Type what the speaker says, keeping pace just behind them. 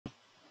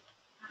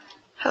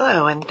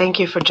Hello, and thank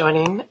you for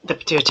joining the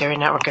Pituitary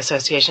Network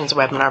Association's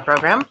webinar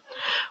program,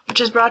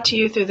 which is brought to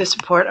you through the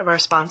support of our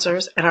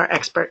sponsors and our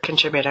expert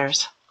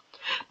contributors.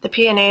 The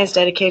PNA is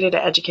dedicated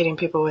to educating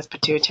people with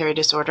pituitary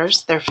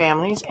disorders, their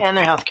families, and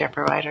their healthcare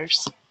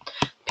providers.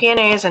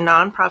 PNA is a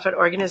nonprofit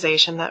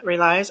organization that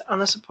relies on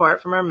the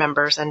support from our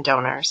members and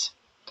donors.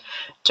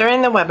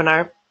 During the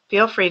webinar,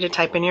 feel free to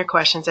type in your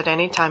questions at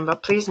any time,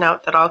 but please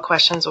note that all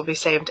questions will be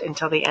saved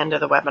until the end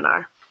of the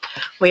webinar.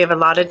 We have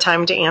allotted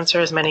time to answer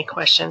as many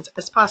questions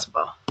as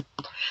possible.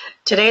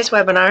 Today's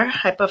webinar,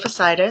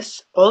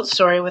 Hypophysitis, Old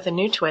Story with a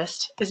New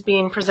Twist, is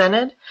being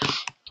presented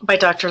by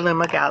Dr.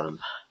 Luma Ghalib.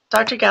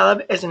 Dr.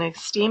 Ghalib is an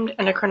esteemed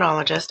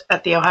endocrinologist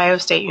at The Ohio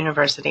State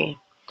University.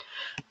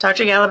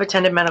 Dr. Ghalib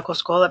attended medical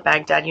school at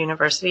Baghdad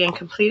University and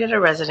completed a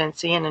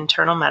residency in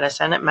internal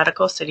medicine at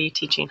Medical City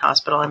Teaching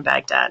Hospital in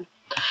Baghdad.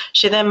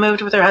 She then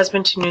moved with her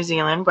husband to New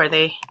Zealand,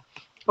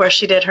 where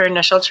she did her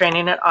initial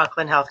training at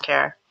Auckland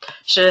Healthcare.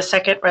 She did a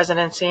second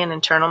residency in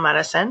internal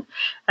medicine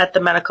at the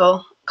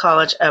Medical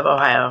College of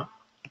Ohio.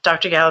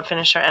 Dr. Ghalib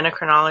finished her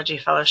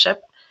endocrinology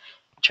fellowship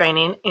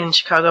training in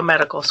Chicago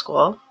Medical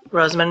School,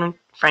 Rosamund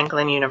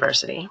Franklin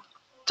University.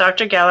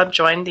 Dr. Ghalib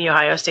joined the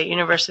Ohio State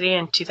University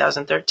in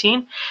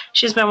 2013.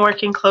 She's been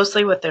working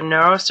closely with the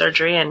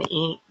neurosurgery and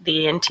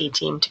the ENT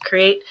team to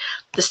create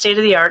the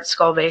state-of-the-art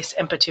skull base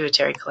and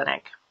pituitary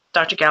clinic.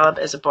 Dr. Ghalib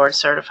is a board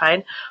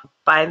certified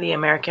by the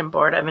American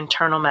Board of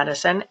Internal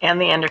Medicine and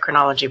the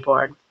Endocrinology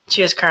Board.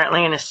 She is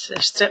currently an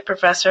assistant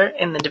professor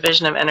in the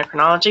Division of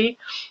Endocrinology,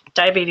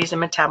 Diabetes and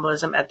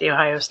Metabolism at The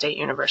Ohio State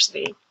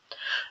University.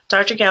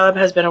 Dr. Ghalib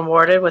has been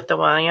awarded with the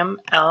William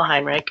L.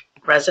 Heinrich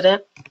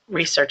Resident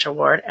Research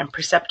Award and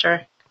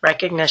Preceptor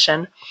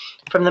Recognition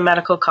from the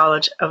Medical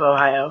College of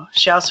Ohio.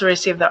 She also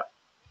received the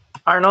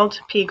Arnold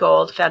P.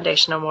 Gold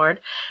Foundation Award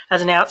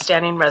as an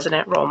Outstanding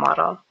Resident Role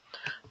Model.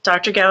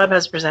 Dr. Ghalib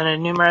has presented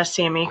numerous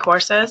CME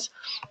courses,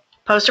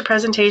 poster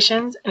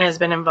presentations, and has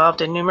been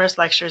involved in numerous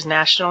lectures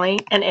nationally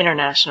and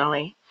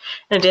internationally.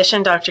 In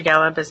addition, Dr.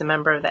 Ghalib is a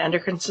member of the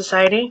Endocrine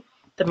Society,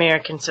 the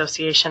American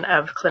Association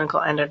of Clinical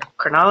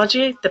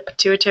Endocrinology, the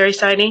Pituitary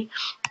Society,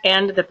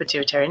 and the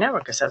Pituitary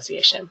Network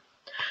Association.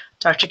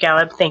 Dr.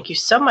 Ghalib, thank you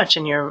so much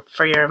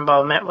for your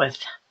involvement with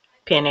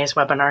PNA's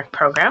webinar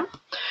program.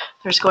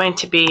 There's going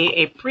to be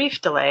a brief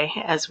delay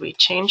as we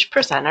change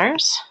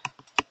presenters.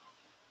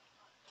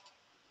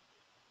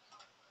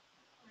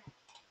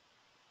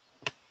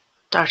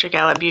 Dr.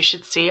 Ghalib, you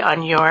should see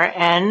on your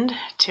end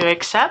to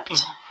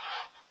accept.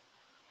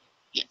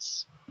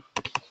 Yes.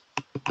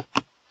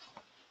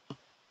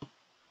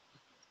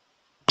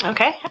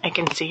 Okay, I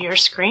can see your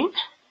screen.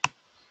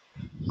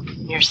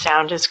 Your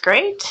sound is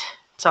great.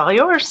 It's all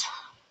yours.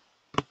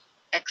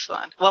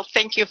 Excellent. Well,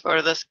 thank you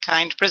for this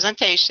kind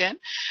presentation.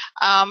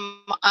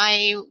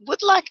 I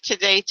would like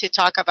today to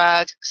talk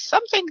about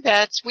something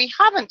that we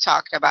haven't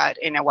talked about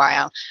in a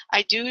while.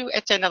 I do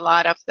attend a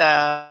lot of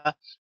the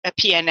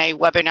PNA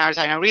webinars,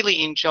 and I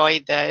really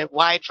enjoy the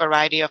wide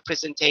variety of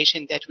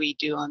presentation that we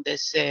do on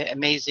this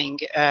amazing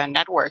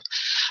network.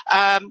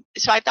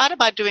 So I thought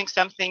about doing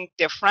something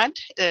different,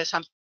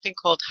 something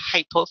called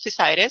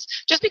hypophysitis,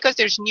 just because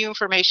there's new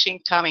information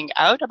coming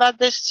out about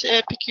this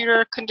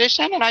peculiar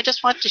condition, and I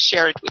just want to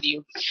share it with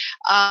you.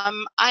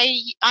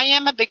 I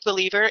am a big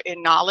believer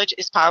in knowledge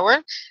is power,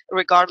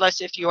 regardless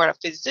if you are a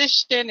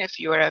physician, if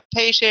you are a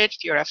patient,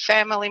 if you're a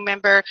family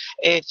member,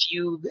 if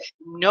you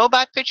know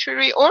about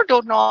pituitary or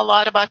don't know a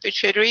lot about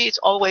pituitary. It's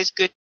always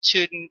good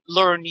to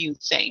learn new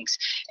things,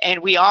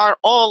 and we are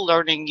all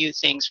learning new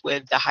things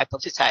with the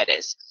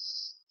hypophysitis.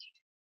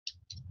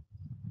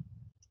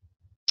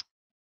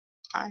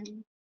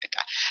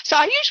 So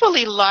I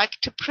usually like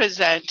to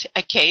present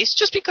a case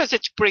just because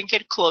it brings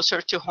it closer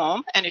to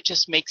home and it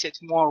just makes it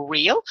more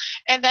real.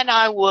 And then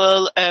I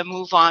will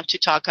move on to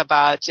talk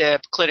about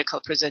clinical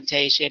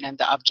presentation and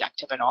the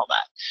objective and all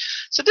that.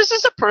 So this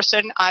is a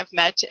person I've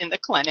met in the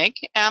clinic.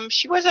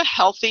 She was a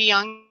healthy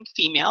young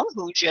female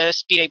who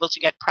just been able to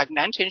get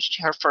pregnant in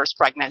her first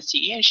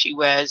pregnancy, and she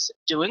was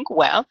doing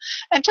well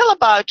until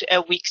about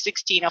week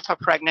 16 of her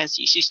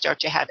pregnancy. She started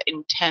to have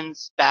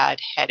intense bad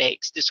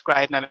headaches,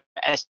 described them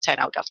as 10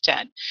 out of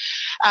 10.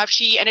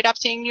 She ended up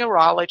seeing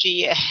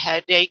neurology, a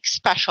headache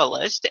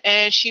specialist,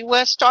 and she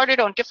was started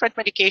on different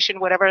medication,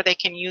 whatever they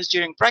can use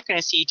during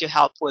pregnancy to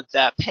help with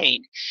the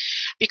pain.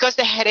 Because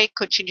the headache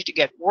continued to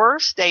get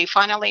worse, they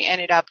finally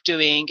ended up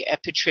doing a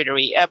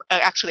pituitary,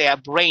 actually a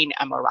brain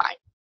MRI.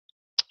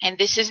 And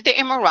this is the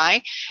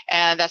MRI,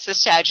 and that's the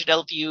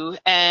sagittal view.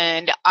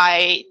 And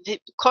the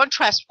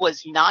contrast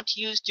was not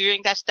used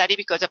during that study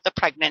because of the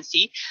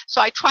pregnancy.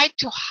 So I tried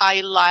to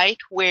highlight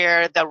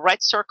where the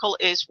red circle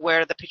is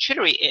where the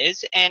pituitary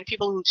is. And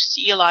people who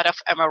see a lot of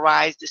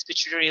MRIs, this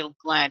pituitary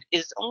gland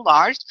is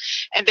enlarged.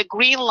 And the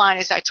green line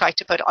is I tried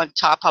to put on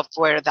top of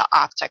where the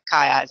optic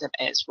chiasm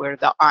is, where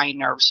the eye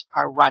nerves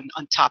are run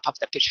on top of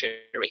the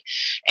pituitary.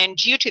 And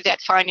due to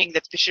that finding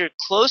that the pituitary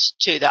close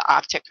to the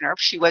optic nerve,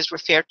 she was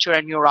referred to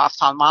a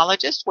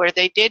neuro-ophthalmologist where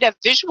they did a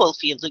visual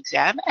field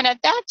exam. And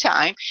at that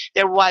time,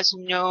 there was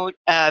no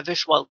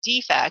visual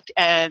defect.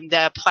 And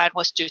the plan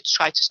was to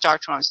try to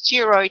start her on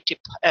steroid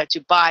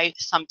to buy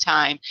some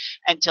time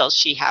until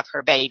she have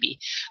her baby.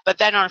 But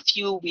then on a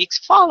few weeks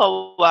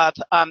follow-up,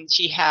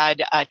 she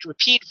had a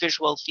repeat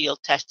visual field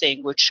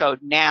testing, which showed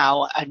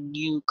now a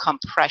new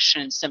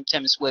compression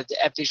symptoms with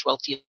a visual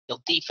field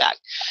defect.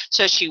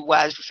 So she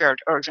was referred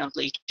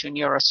urgently to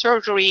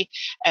neurosurgery,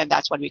 and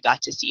that's when we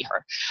got to see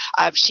her.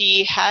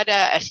 She had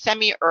a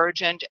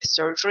semi-urgent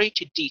surgery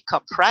to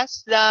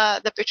decompress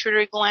the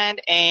pituitary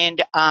gland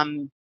and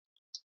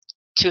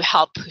to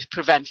help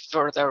prevent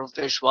further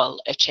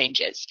visual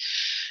changes.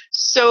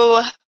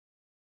 So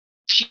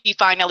she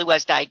finally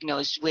was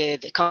diagnosed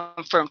with a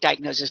confirmed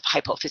diagnosis of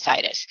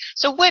hypophysitis.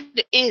 So what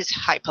is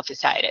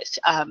hypophysitis?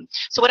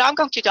 So what I'm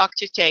going to talk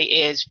today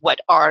is what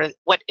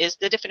is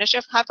the definition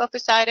of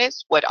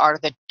hypophysitis? What are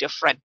the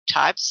different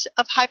types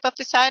of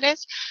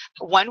hypophysitis?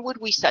 When would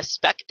we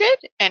suspect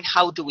it, and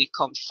how do we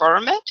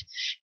confirm it?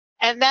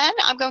 And then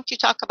I'm going to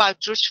talk about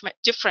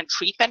different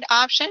treatment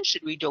options.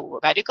 Should we do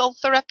medical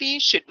therapy?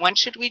 When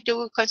should we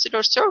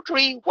consider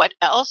surgery? What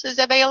else is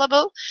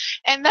available?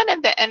 And then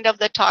at the end of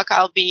the talk,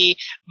 I'll be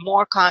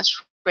more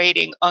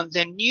concentrating on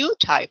the new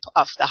type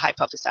of the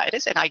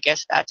hypophysitis, and I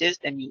guess that is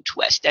the new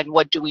twist. And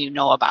what do we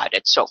know about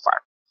it so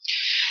far?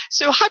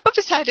 So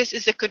hypophysitis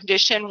is a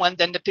condition when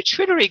then the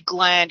pituitary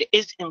gland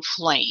is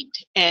inflamed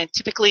and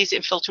typically is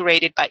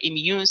infiltrated by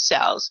immune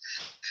cells,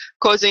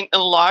 causing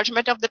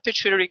enlargement of the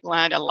pituitary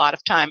gland, a lot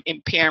of time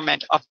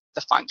impairment of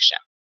the function.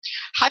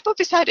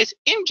 Hypophysitis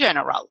in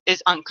general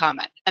is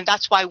uncommon, and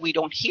that's why we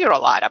don't hear a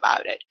lot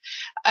about it.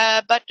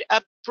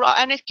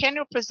 And it can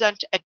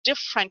represent a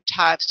different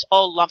types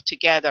all lumped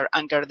together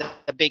under the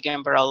big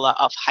umbrella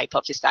of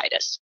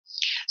hypophysitis.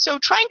 So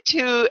trying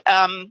to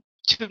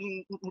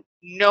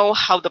know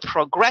how the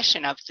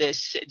progression of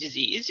this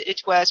disease,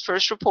 it was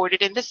first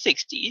reported in the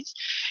 60s,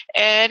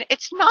 and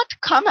it's not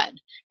common.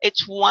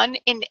 It's 1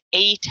 in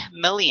 8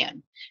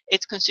 million.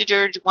 It's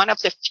considered one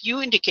of the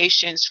few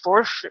indications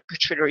for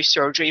pituitary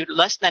surgery,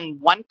 less than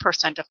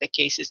 1% of the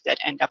cases that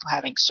end up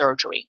having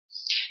surgery.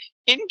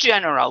 In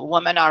general,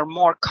 women are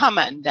more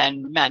common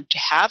than men to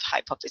have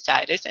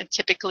hypophysitis, and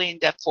typically in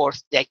the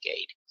 4th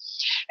decade.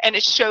 And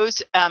it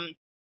shows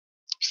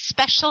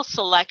special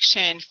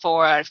selection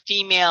for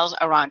females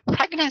around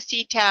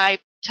pregnancy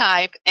type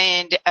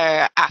and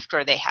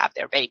after they have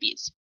their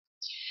babies.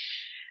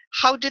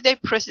 How do they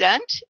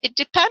present? It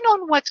depends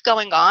on what's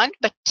going on,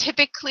 but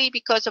typically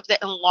because of the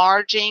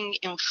enlarging,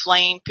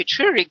 inflamed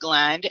pituitary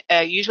gland,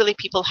 usually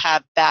people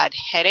have bad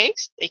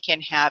headaches. They can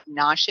have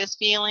nauseous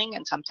feeling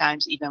and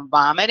sometimes even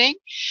vomiting.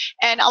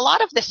 And a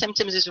lot of the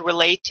symptoms is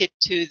related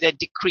to the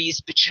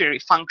decreased pituitary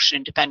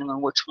function, depending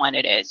on which one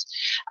it is.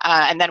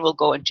 And then we'll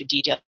go into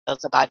details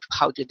about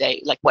how do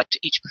they, like what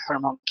each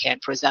hormone can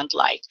present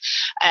like.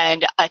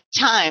 And at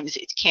times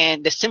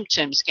the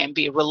symptoms can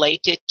be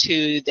related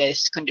to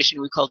this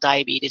condition we call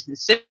diabetes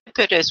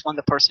insipidus, when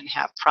the person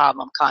have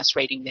problem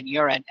concentrating the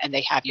urine and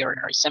they have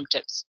urinary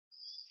symptoms.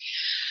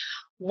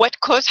 What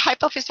causes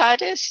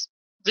hypophysitis?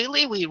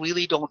 Really, we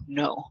really don't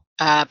know.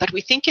 But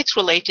we think it's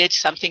related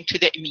something to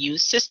the immune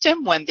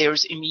system when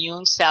there's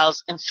immune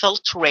cells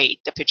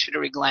infiltrate the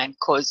pituitary gland,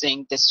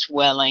 causing the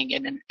swelling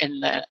and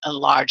the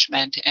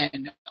enlargement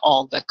and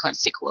all the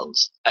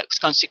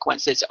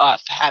consequences of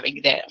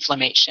having the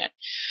inflammation.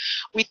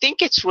 We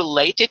think it's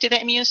related to the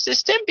immune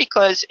system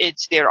because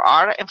there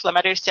are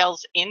inflammatory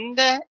cells in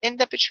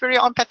the pituitary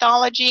on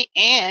pathology,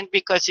 and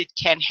because it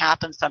can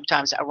happen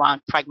sometimes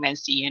around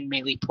pregnancy and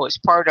mainly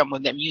postpartum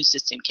when the immune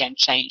system can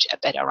change a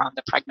bit around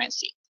the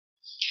pregnancy.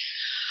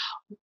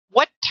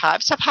 What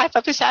types of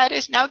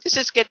hypophysitis? Now this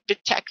is get a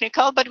bit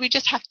technical, but we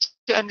just have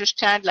to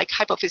understand like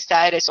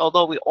hypophysitis,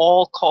 although we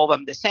all call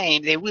them the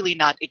same, they're really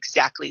not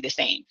exactly the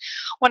same.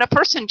 When a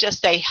person just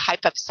say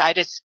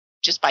hypophysitis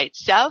just by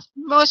itself,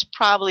 most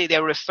probably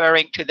they're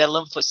referring to the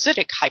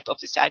lymphocytic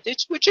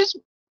hypophysitis, which is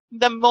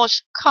the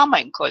most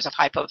common cause of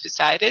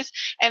hypophysitis,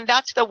 and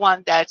that's the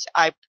one that's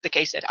the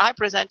case that I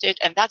presented,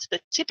 and that's the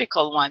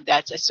typical one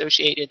that's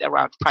associated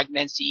around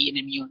pregnancy and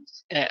immune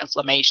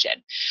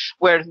inflammation,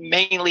 where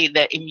mainly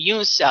the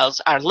immune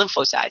cells are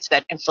lymphocytes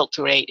that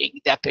infiltrating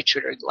the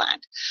pituitary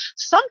gland.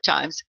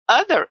 Sometimes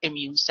other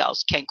immune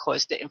cells can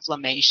cause the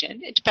inflammation.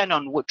 It depends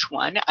on which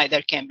one.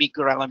 Either can be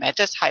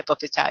granulomatous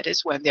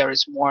hypophysitis when there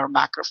is more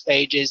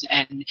macrophages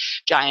and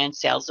giant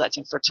cells that's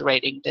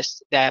infiltrating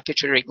the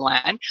pituitary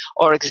gland,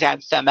 or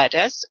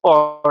xanthomatous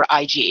or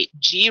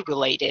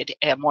IgG-related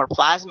more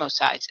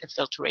plasmocytes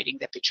infiltrating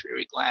the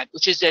pituitary gland,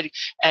 which is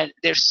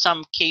there's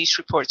some case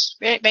reports,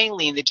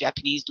 mainly in the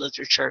Japanese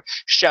literature,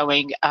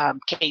 showing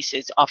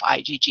cases of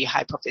IgG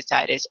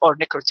hypophysitis or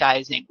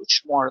necrotizing,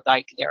 which more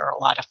like there are a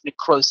lot of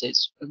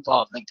necrosis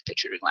involving the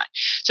pituitary gland.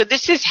 So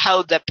this is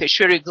how the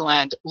pituitary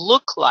gland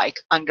look like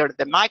under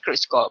the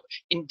microscope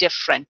in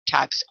different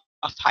types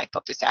of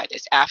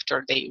hypophysitis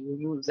after they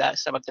remove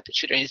some of the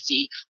pituitary and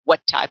see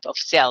what type of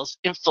cells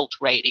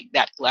infiltrating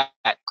that gland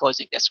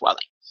causing the swelling.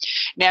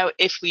 Now,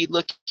 if we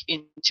look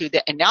into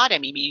the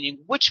anatomy, meaning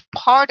which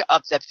part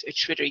of the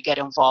pituitary get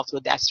involved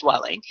with that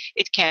swelling,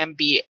 it can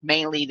be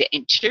mainly the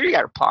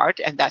interior part,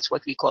 and that's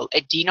what we call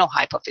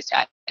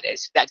adenohypophysitis,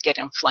 that get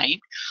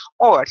inflamed,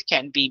 or it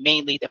can be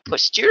mainly the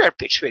posterior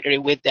pituitary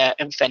with the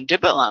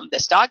infundibulum, the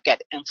stalk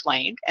get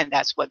inflamed, and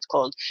that's what's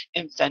called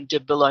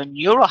infundibular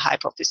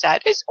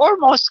neurohypophysitis, or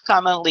most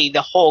commonly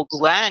the whole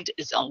gland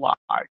is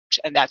enlarged,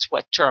 and that's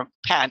what term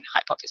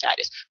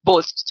panhypophysitis.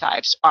 Both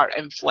types are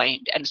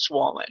inflamed and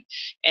swollen,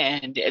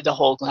 and the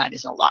whole gland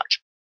is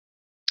enlarged.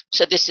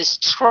 So this is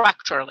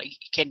structurally,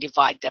 you can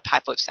divide the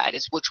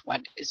hypophysitis, which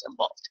one is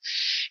involved.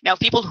 Now,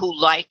 people who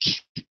like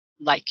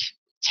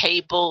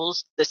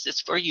tables, this is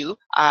for you.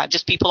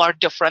 Just people are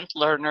different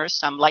learners.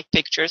 Some like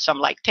pictures, some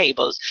like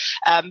tables.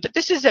 But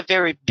this is a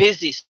very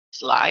busy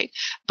slide.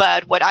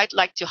 But what I'd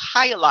like to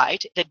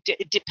highlight, that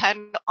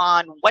depend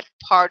on what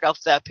part of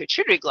the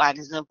pituitary gland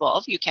is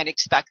involved, you can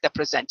expect the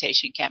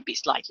presentation can be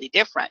slightly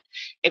different.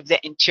 If the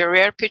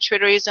interior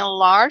pituitary is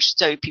enlarged,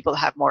 so people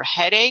have more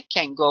headache,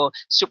 can go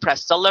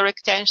suprasellar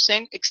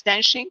extension,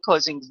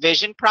 causing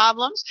vision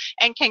problems,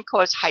 and can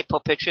cause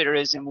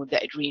hypopituitarism with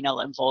the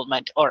adrenal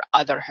involvement or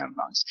other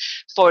hormones.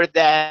 For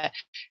the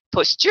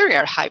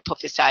posterior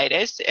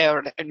hypophysitis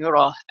or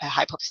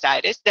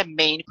neurohypophysitis, the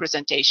main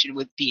presentation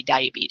would be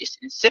diabetes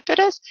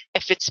insipidus.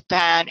 If it's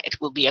pan, it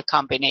will be a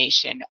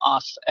combination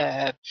of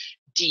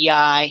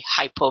DI,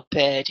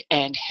 hypopid,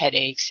 and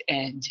headaches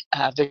and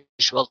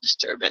visual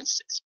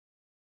disturbances.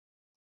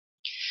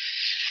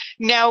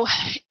 Now,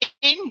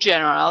 in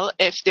general,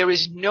 if there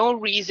is no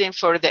reason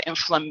for the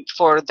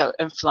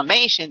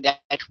inflammation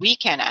that we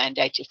can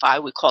identify,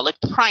 we call it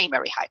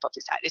primary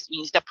hypophysitis.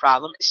 Means the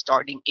problem is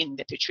starting in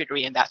the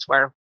pituitary, and that's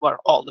where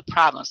all the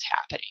problems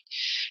happening.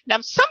 Now,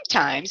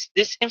 sometimes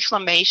this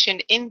inflammation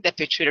in the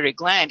pituitary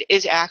gland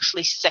is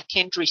actually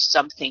secondary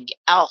something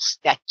else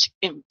that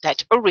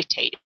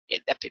irritated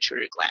the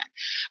pituitary gland.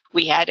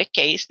 We had a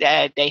case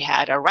that they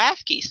had a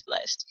Rathke's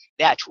list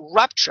that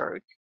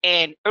ruptured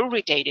and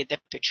irritated the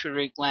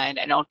pituitary gland,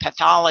 and on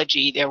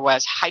pathology there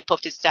was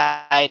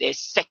hypophysitis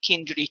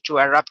secondary to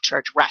a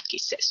ruptured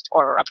Rathke's cyst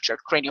or a ruptured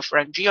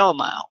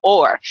craniopharyngioma,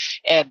 or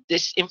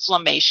this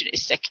inflammation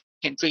is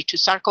secondary to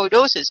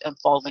sarcoidosis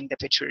involving the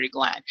pituitary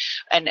gland,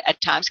 and at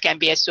times can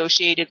be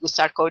associated with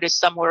sarcoidosis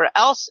somewhere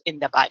else in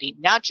the body,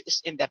 not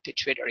just in the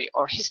pituitary,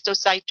 or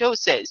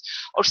histocytosis,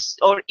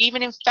 or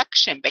even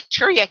infection.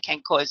 Bacteria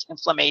can cause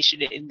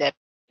inflammation in the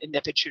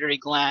pituitary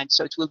gland.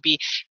 So it will be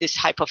this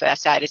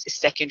hypophysitis is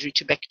secondary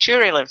to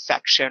bacterial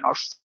infection or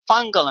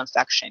fungal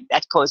infection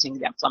that's causing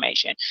the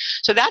inflammation.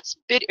 So that's a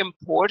bit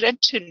important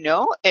to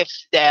know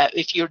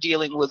if you're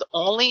dealing with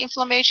only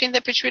inflammation in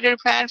the pituitary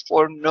gland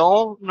for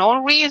no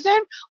reason,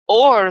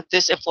 or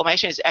this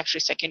inflammation is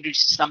actually secondary to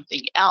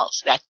something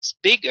else that's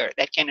bigger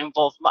that can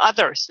involve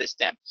other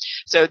system.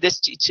 So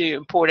this is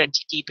important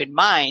to keep in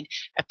mind,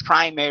 a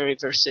primary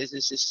versus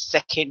this is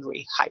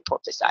secondary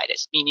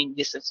hypophysitis, meaning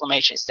this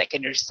inflammation is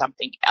secondary to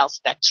something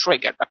else that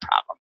triggered the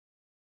problem.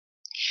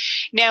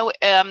 Now,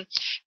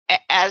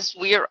 as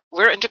we're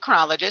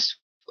endocrinologists,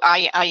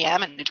 I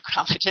am an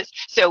endocrinologist,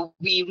 so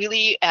we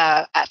really,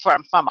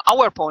 from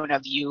our point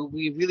of view,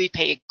 we really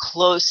pay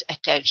close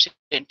attention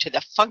to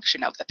the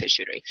function of the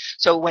pituitary.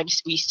 So when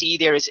we see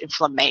there is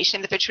inflammation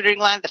in the pituitary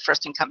gland, the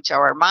first thing comes to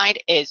our mind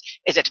is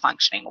it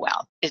functioning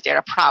well? Is there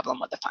a problem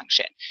with the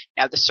function?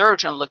 Now the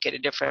surgeon look at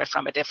it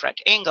from a different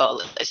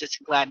angle. Is this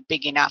gland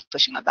big enough,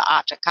 pushing on the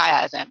optic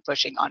chiasm,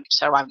 pushing on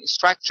surrounding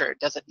structure?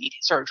 Does it need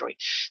surgery?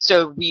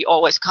 So we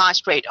always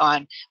concentrate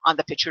on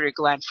the pituitary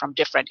gland from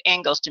different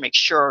angles to make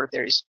sure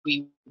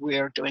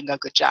we're doing a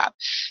good job.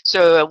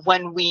 So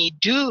when we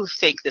do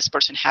think this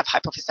person have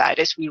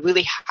hypophysitis, we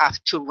really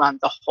have to run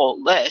the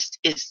whole list.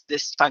 Is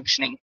this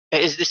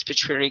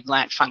pituitary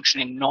gland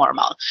functioning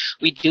normal?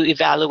 We do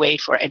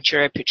evaluate for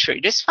anterior pituitary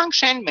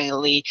dysfunction,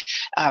 mainly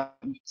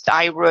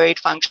thyroid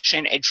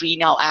function,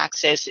 adrenal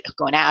axis,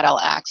 gonadal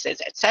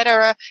axis,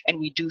 etc. And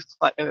we do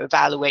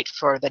evaluate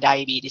for the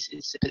diabetes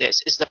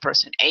insipidus. Is the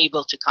person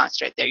able to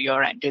concentrate their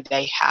urine? Do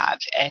they have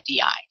a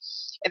DI?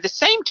 At the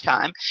same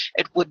time,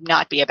 it would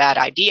not be a bad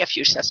idea if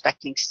you're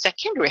suspecting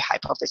secondary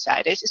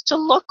hypophysitis is to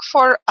look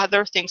for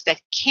other things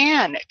that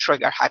can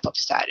trigger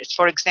hypophysitis.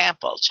 For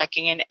example,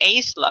 checking an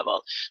ACE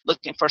level,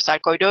 looking for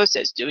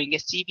sarcoidosis, doing a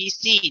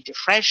CBC,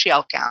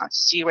 differential count,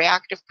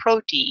 C-reactive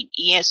protein,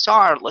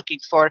 ESR, looking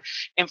for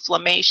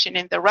inflammation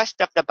in the rest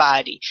of the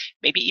body,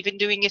 maybe even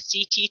doing a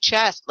CT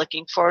chest,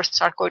 looking for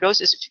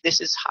sarcoidosis if this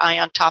is high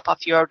on top of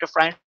your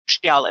differential,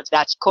 if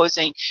that's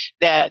causing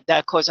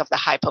the cause of the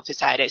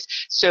hypophysitis.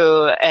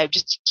 So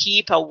just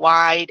keep a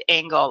wide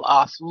angle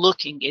of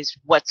looking is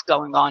what's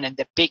going on in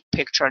the big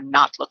picture,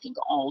 not looking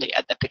only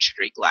at the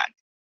pituitary gland.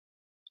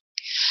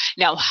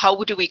 Now,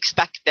 how do we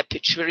expect the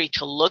pituitary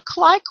to look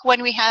like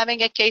when we're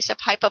having a case of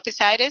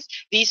hypophysitis?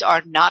 These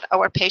are not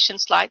our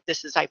patient slides.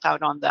 This is I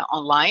found on the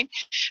online.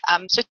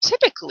 So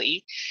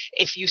typically,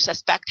 if you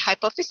suspect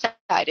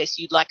hypophysitis,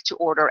 you'd like to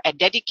order a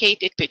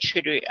dedicated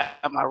pituitary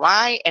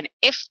MRI, and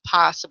if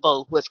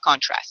possible, with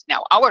contrast.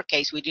 Now, our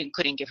case, we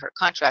couldn't give her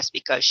contrast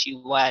because she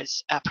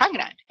was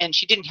pregnant, and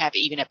she didn't have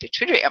even a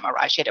pituitary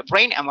MRI. She had a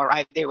brain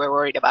MRI. They were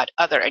worried about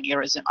other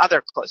aneurysm,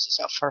 other causes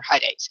of her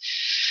headaches.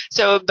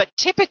 So, but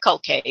typical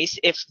case,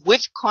 if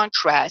with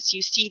contrast,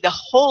 you see the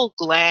whole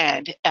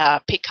gland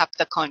pick up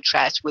the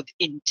contrast with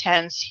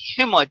intense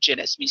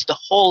homogeneous, means the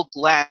whole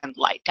gland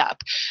light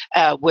up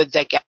with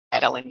the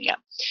gadolinium.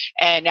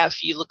 And now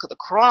if you look at the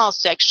coronal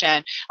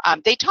section,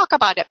 they talk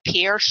about a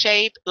pear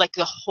shape, like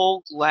the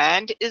whole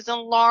gland is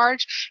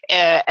enlarged,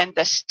 and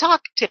the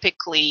stalk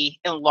typically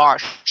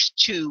enlarged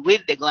too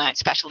with the gland,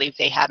 especially if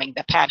they're having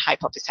the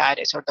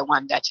panhypophysitis or the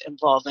one that's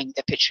involving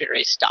the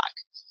pituitary stalk.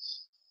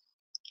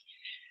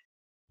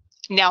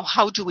 Now,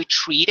 how do we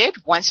treat it?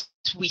 Once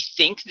we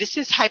think this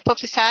is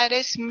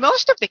hypophysitis,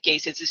 most of the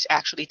cases is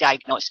actually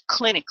diagnosed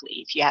clinically.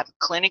 If you have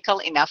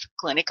enough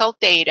clinical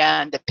data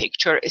and the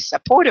picture is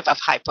supportive of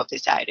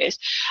hypophysitis,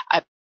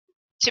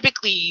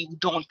 typically you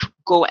don't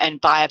go and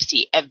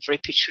biopsy every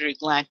pituitary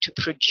gland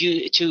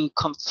to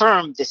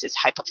confirm this is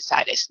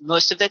hypophysitis.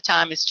 Most of the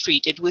time it's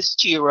treated with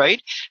steroid.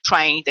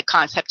 The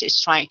concept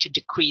is trying to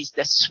decrease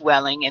the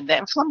swelling and the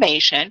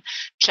inflammation,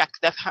 check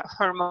the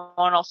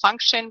hormonal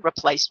function,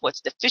 replace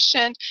what's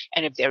deficient,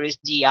 and if there is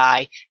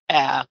DI,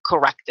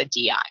 correct the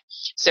DI.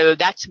 So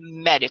that's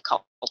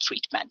medical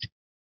treatment.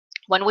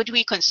 When would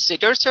we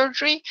consider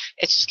surgery?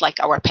 It's just like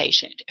our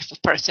patient. If a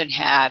person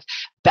have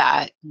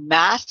bad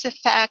mass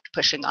effect,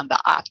 pushing on the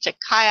optic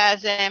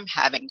chiasm,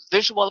 having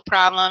visual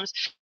problems,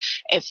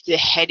 if the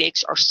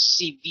headaches are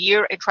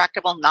severe,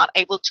 intractable, not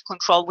able to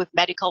control with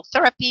medical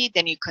therapy,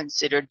 then you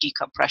consider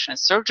decompression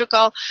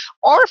surgical.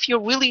 Or if you're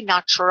really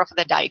not sure of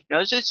the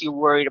diagnosis, you're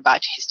worried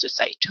about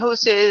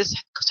histiocytosis,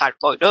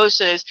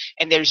 sarcoidosis,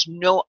 and there's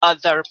no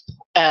other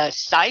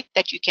site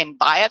that you can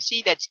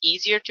biopsy that's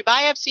easier to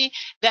biopsy,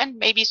 then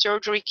maybe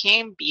surgery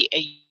can be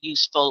a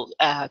useful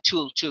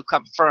tool to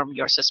confirm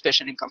your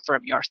suspicion and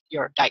confirm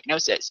your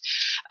diagnosis.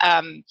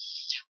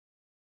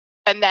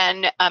 And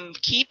then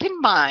keep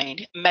in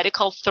mind,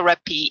 medical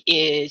therapy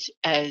is,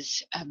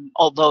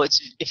 although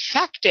it's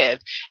effective,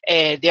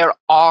 there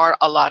are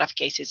a lot of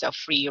cases of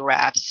free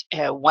relapse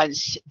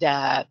once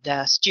the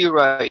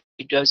steroid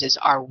doses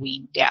are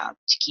weaned down.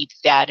 To keep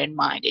that in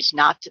mind, it's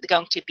not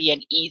going to be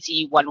an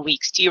easy 1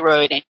 week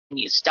steroid and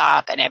you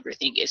stop and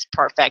everything is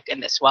perfect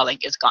and the swelling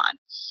is gone.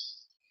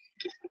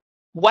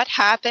 What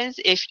happens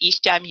if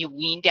each time you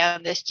wean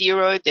down the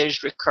steroid,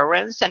 there's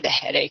recurrence and the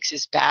headaches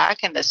is back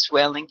and the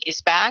swelling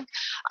is back?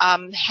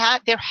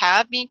 There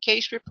have been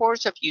case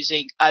reports of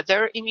using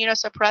other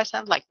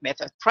immunosuppressants like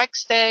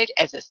methotrexate,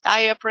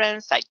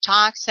 azathioprine,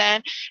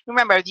 Cytoxan.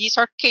 Remember, these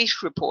are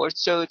case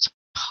reports, so it's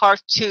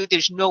hard to,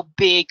 there's no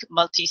big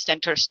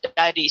multi-center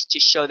studies to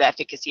show the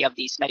efficacy of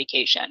these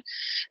medication.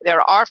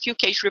 There are a few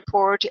case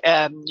reports.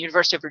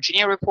 University of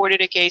Virginia reported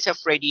a case of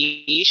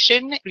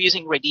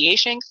using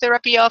radiation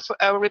therapy of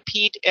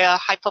repeat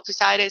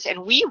hypophysitis,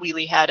 and we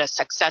really had a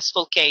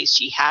successful case.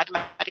 She had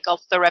medical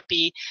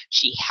therapy,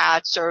 she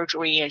had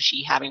surgery, and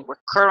she having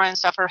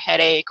recurrence of her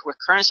headache,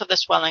 recurrence of the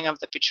swelling of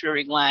the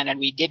pituitary gland, and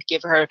we did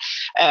give her,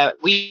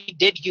 we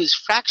did use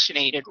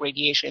fractionated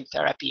radiation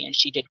therapy, and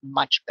she did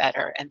much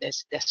better, and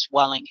the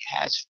swelling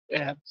has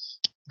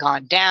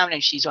gone down,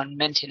 and she's on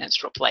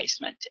maintenance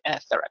replacement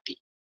therapy.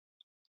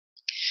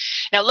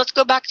 Now let's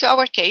go back to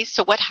our case.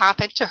 So what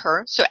happened to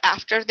her? So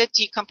after the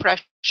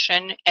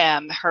decompression,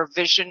 her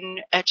vision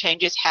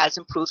changes has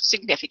improved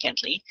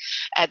significantly.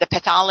 The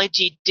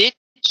pathology did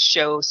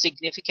show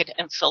significant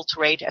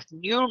infiltrate of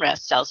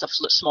numerous cells of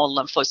small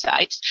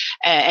lymphocytes,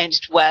 and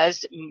it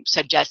was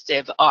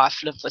suggestive of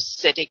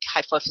lymphocytic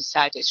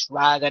hypophysitis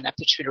rather than a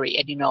pituitary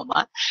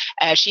adenoma.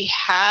 She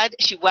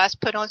was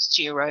put on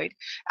steroid.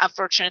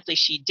 Unfortunately,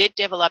 she did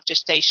develop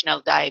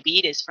gestational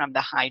diabetes from the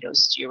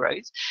high-dose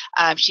steroids.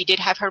 She did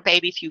have her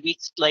baby a few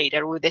weeks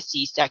later with a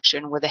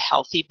C-section with a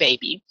healthy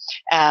baby.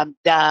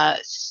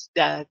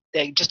 The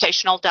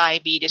gestational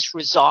diabetes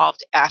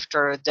resolved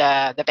after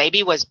the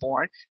baby was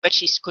born, but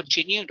she's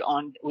continued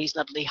on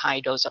reasonably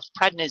high dose of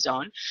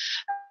prednisone.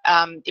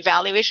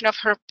 Evaluation of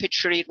her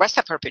pituitary, rest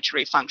of her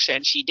pituitary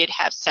function, she did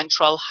have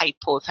central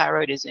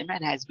hypothyroidism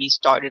and has been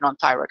started on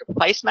thyroid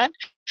replacement.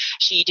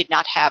 She did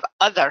not have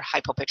other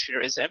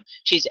hypopituitarism.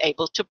 She's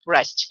able to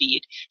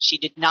breastfeed. She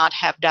did not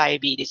have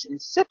diabetes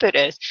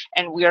insipidus,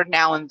 and we are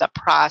now in the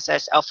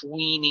process of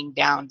weaning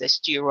down the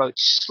steroid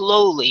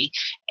slowly.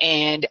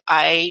 And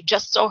I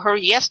just saw her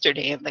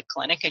yesterday in the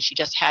clinic, and she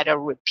just had a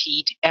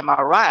repeat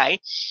MRI.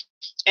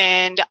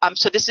 And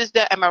so this is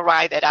the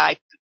MRI that I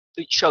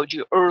showed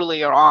you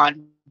earlier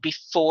on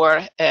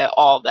before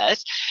all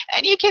this.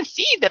 And you can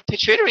see the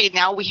pituitary,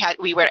 now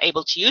we were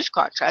able to use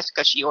contrast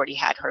because she already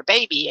had her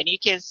baby, and you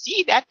can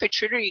see that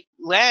pituitary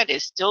gland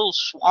is still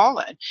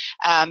swollen.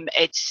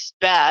 It's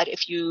bad.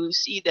 If you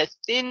see the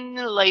thin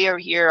layer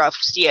here of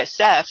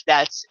CSF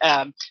that's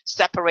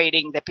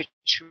separating the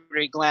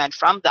pituitary gland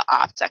from the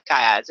optic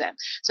chiasm.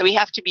 So we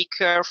have to be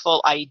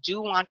careful. I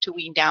do want to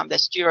wean down the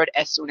steroid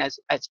as soon as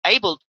it's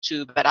able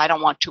to, but I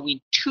don't want to wean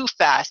too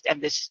fast,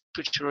 and this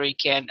pituitary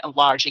can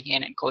enlarge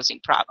again and causing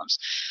problems.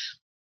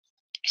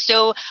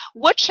 So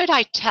what should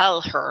I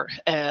tell her?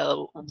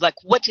 Like,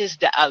 what is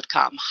the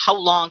outcome? How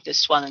long the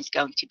swelling is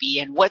going to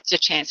be, and what's the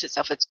chances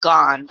of it's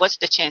gone? What's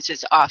the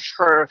chances of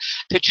her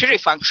pituitary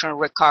function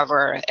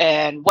recover,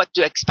 and what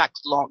to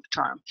expect long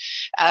term?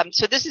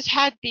 So this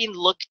had been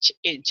looked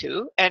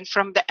into, and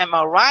from the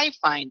MRI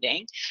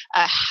finding,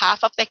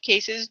 half of the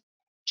cases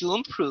do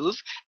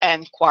improve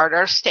and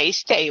quarter stay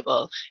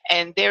stable,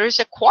 and there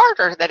is a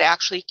quarter that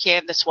actually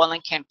the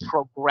swelling can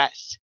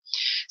progress.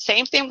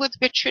 Same thing with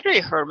pituitary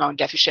hormone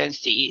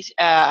deficiencies.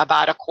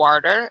 About a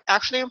quarter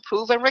actually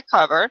improve and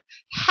recover.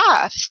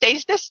 Half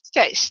stays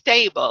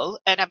stable,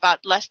 and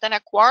about less than a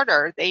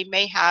quarter, they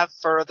may have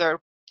further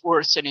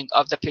worsening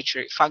of the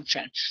pituitary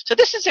function. So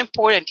this is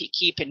important to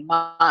keep in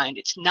mind.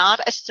 It's not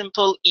a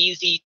simple,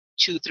 easy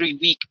 2-3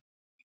 week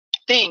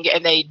thing,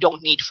 and they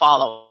don't need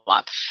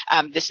follow-up.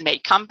 This may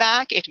come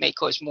back. It may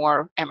cause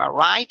more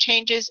MRI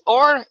changes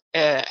or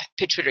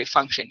pituitary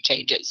function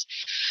changes.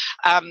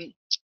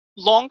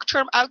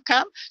 Long-term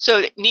outcome.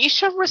 So the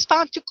initial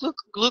response to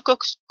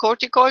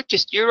glucocorticoid, to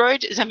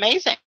steroid, is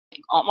amazing.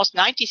 Almost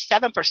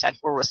 97%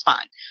 will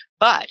respond.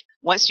 But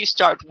once you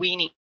start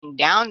weaning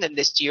down the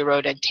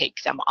steroid and take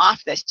them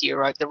off the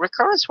steroid, the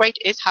recurrence rate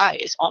is high.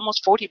 It's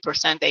almost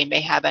 40%. They may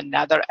have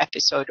another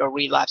episode or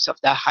relapse of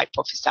the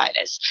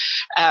hypophysitis.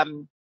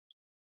 And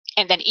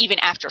then even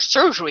after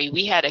surgery,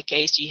 we had a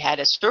case, she had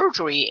a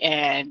surgery,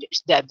 and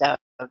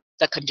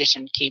the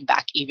condition came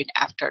back even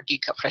after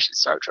decompression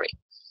surgery.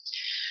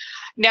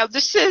 Now,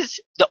 this is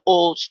the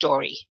old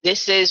story.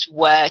 This is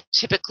what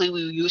typically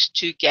we used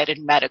to get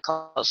in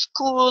medical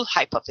school.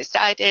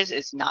 Hypophysitis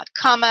is not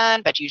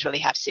common, but usually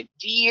have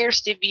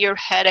severe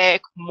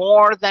headache,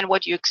 more than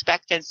what you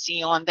expect and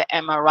see on the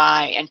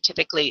MRI. And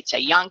typically it's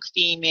a young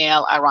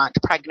female around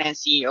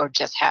pregnancy or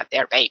just had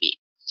their baby.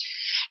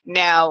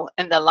 Now,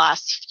 in the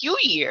last few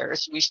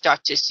years, we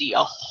start to see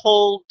a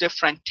whole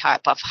different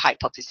type of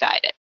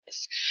hypophysitis.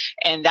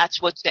 And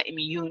that's what's the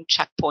immune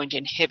checkpoint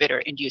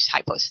inhibitor-induced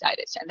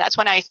hypophysitis. And that's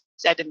when I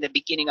said in the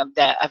beginning of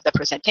the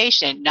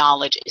presentation,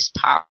 knowledge is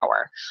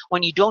power.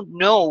 When you don't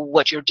know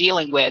what you're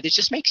dealing with, it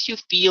just makes you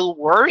feel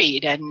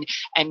worried and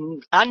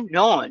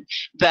unknown.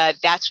 But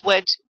that's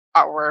what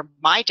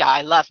my job,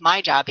 I love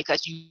my job,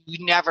 because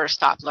you never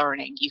stop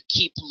learning. You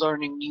keep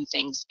learning new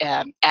things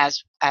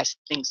as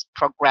things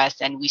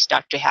progress, and we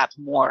start to have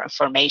more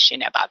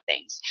information about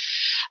things.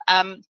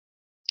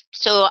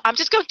 So I'm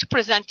just going to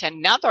present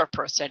another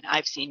person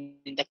I've seen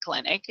in the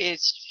clinic.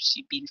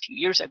 She's been a few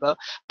years ago,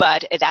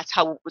 but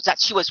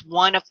she was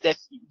one of the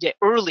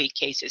early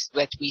cases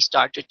that we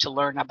started to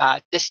learn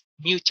about this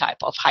new type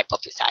of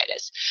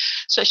hypophysitis.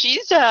 So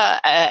she's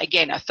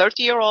again a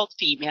 30-year-old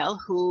female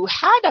who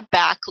had a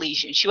back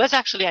lesion. She was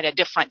actually at a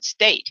different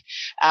state.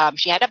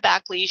 She had a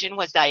back lesion,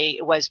 was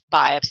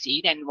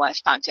biopsied, and was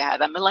found to have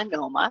a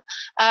melanoma,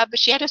 but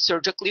she had it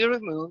surgically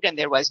removed, and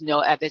there was no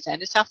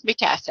evidence of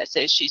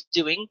metastasis. She's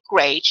doing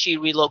great. She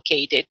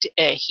relocated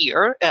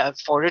here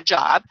for a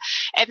job,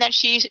 and then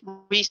she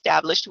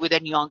reestablished with a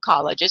new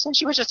oncologist, and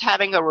she was just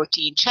having a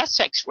routine chest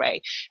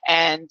x-ray,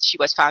 and she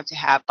was found to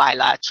have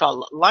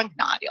bilateral lung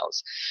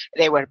nodules.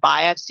 They were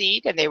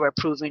biopsied, and they were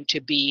proven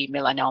to be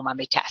melanoma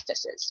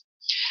metastasis.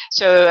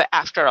 So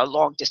after a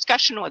long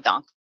discussion with the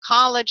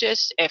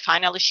oncologist,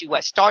 finally she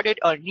was started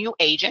on a new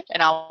agent,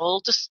 and I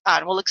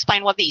will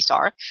explain what these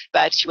are,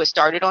 but she was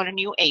started on a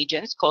new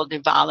agent called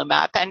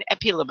nivolumab and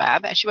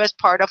ipilimumab, and she was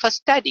part of a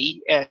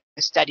study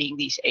studying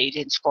these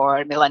agents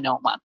for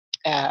melanoma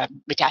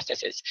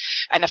metastasis.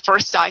 And the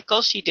first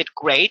cycle she did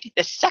great.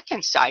 The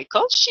second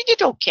cycle she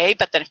did okay,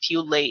 but then a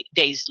few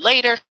days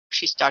later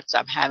she starts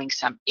having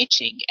some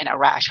itching and a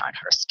rash on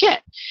her skin,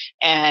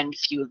 and a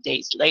few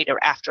days later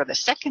after the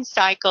second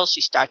cycle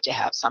she started to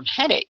have some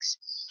headaches.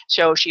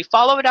 So she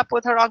followed up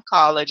with her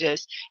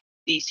oncologist.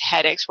 These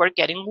headaches were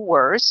getting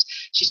worse.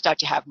 She started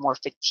to have more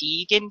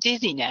fatigue and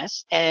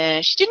dizziness.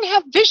 And she didn't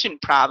have vision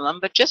problem,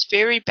 but just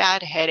very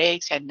bad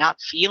headaches and not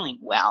feeling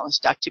well, and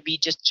started to be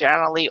just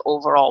generally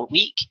overall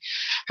weak.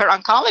 Her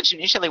oncologist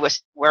initially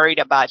was worried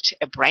about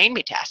a brain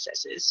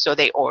metastasis, so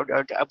they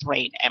ordered a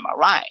brain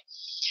MRI.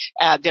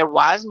 There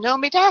was no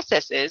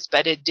metastasis,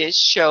 but it did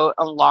show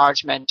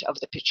enlargement of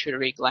the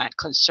pituitary gland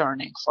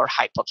concerning for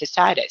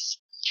hypophysitis.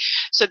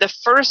 So the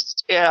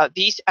first,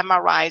 these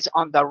MRIs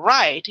on the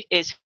right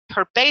is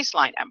her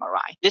baseline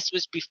MRI. This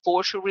was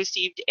before she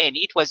received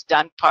any. It was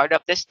done part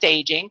of the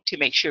staging to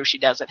make sure she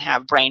doesn't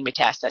have brain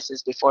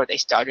metastasis before they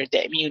started the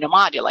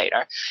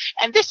immunomodulator.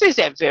 And this is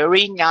a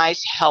very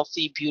nice,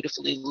 healthy,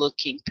 beautifully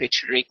looking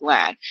pituitary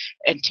gland.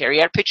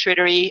 Anterior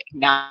pituitary,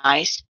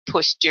 nice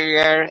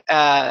posterior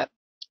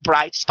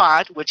bright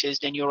spot, which is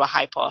the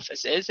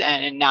neurohypophysis,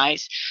 and a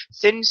nice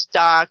thin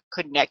stalk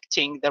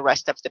connecting the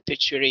rest of the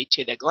pituitary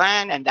to the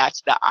gland, and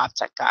that's the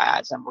optic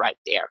chiasm right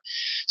there.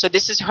 So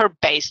this is her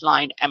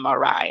baseline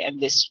MRI, and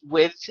this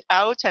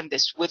without and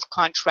this with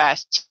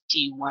contrast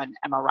T1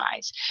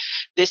 MRIs.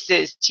 This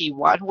is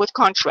T1 with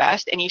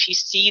contrast, and if you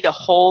see the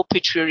whole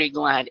pituitary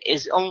gland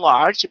is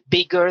enlarged,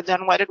 bigger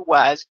than what it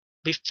was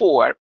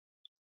before,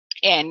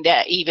 and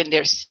even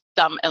there's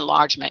some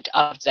enlargement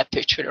of the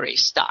pituitary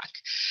stalk.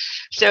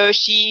 So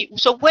she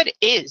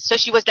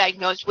was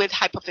diagnosed with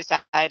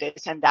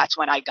hypophysitis, and that's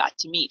when I got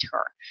to meet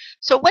her.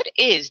 So what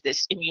is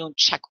this immune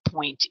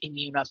checkpoint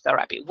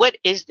immunotherapy? What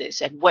is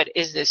this, and what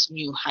is this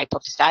new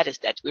hypophysitis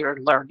that we're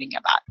learning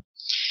about?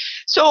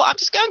 So I'm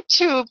just going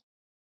to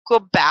go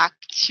back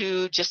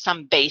to just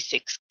some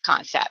basics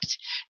concepts.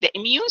 The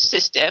immune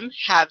system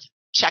have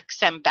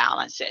checks and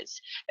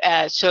balances.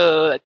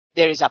 So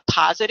there is a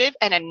positive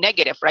and a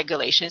negative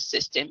regulation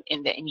system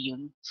in the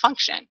immune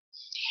function.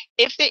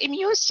 If the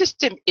immune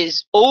system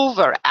is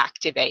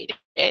overactivated,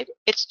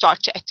 it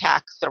starts to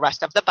attack the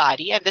rest of the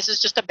body, and this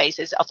is just the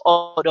basis of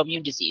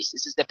autoimmune disease.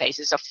 This is the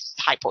basis of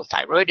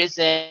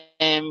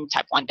hypothyroidism,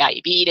 type 1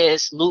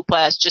 diabetes,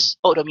 lupus,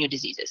 just autoimmune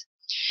diseases.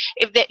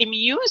 If the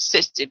immune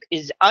system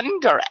is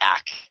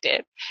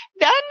underactive,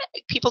 then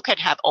people can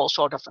have all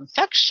sorts of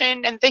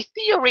infection, and the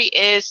theory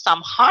is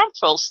some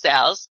harmful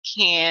cells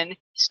can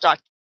start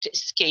to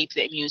escape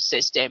the immune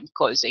system,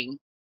 causing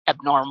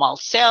abnormal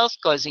cells,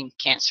 causing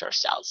cancer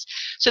cells.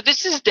 So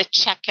this is the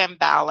check and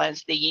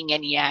balance, the yin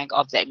and yang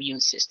of the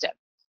immune system.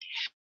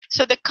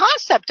 So the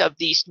concept of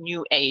these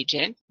new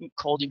agents,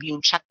 called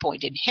immune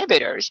checkpoint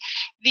inhibitors,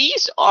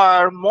 these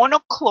are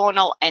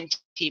monoclonal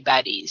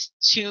antibodies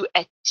to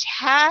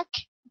attack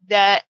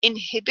the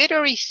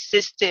inhibitory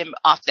system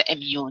of the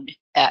immune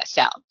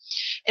cell.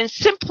 In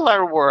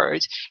simpler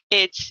words,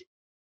 it's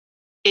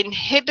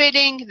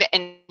inhibiting the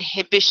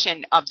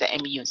inhibition of the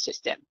immune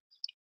system,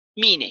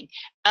 meaning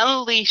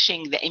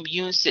unleashing the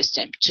immune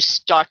system to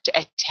start to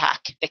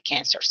attack the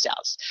cancer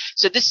cells.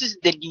 So this is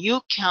the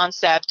new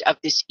concept of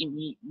this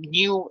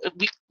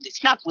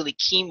it's not really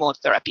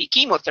chemotherapy.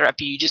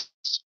 Chemotherapy just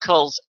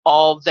kills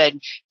all the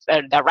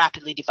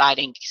rapidly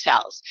dividing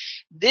cells.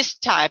 This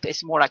type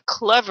is more a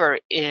clever,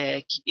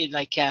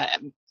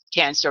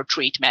 cancer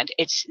treatment.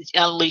 It's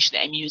unleash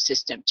the immune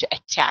system to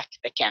attack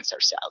the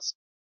cancer cells.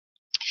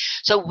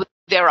 So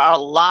there are a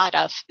lot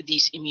of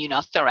these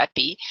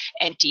immunotherapy,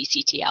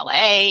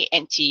 anti-CTLA,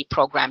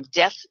 anti-program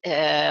death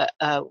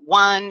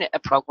 1, a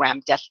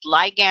program death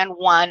ligand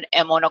 1,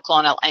 a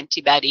monoclonal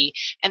antibody,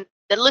 and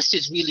the list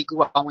is really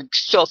growing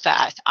so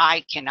fast.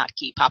 I cannot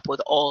keep up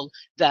with all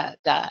the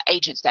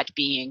agents that are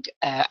being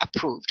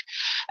approved.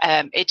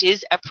 It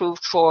is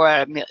approved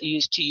for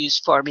use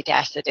for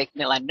metastatic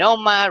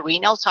melanoma,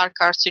 renal cell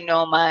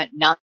carcinoma,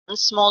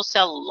 non-small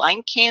cell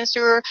lung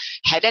cancer,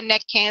 head and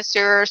neck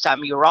cancer,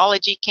 some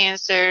urology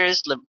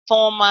cancers,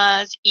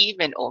 lymphomas,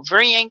 even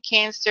ovarian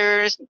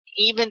cancers.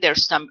 Even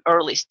there's some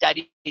early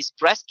studies,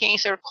 breast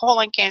cancer,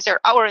 colon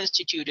cancer. Our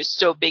institute is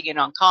so big in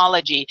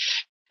oncology.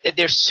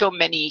 There's so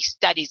many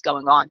studies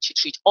going on to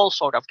treat all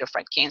sorts of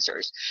different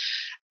cancers.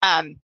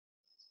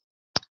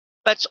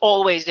 But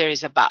always there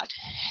is a but.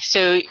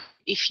 So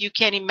if you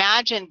can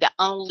imagine, the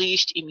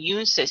unleashed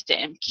immune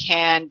system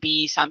can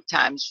be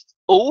sometimes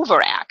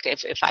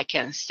overactive, if I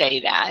can say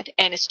that,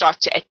 and it starts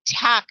to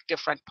attack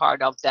different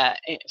part of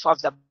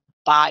the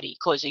body,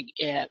 causing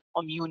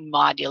immune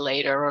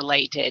modulator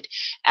related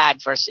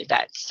adverse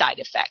event side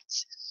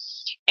effects.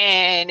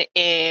 And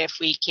if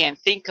we can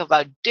think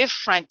about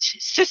different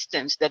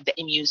systems that the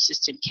immune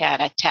system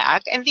can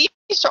attack, and these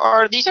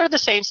are the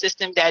same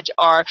systems that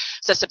are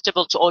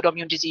susceptible to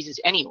autoimmune diseases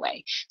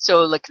anyway.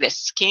 So like the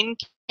skin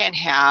can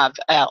have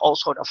all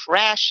sorts of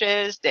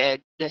rashes, the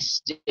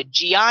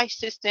GI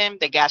system,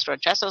 the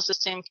gastrointestinal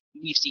system.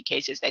 We've seen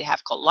cases that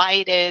have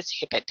colitis,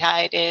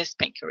 hepatitis,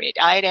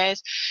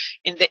 pancreatitis.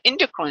 In the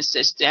endocrine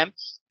system,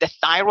 the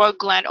thyroid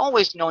gland,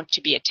 always known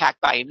to be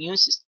attacked by immune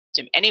system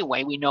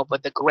anyway. We know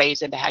about the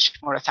Graves and the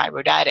Hashimoto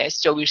thyroiditis.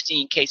 So we're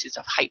seeing cases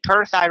of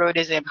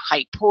hyperthyroidism,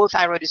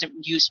 hypothyroidism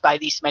induced by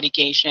this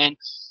medication,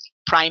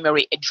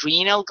 primary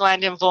adrenal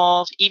gland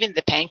involved, even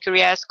the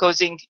pancreas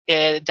causing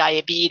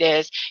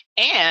diabetes,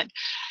 and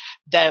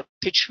the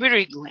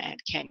pituitary gland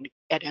can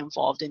get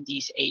involved in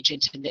these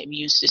agents in the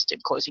immune system,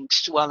 causing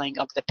swelling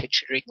of the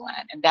pituitary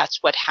gland. And that's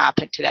what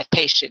happened to that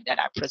patient that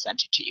I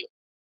presented to you.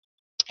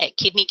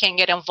 Kidney can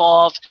get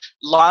involved,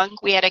 lung,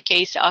 we had a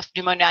case of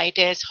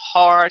pneumonitis,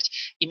 heart,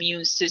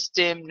 immune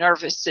system,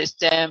 nervous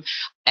system,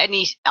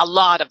 a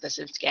lot of the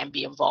systems can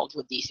be involved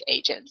with these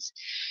agents.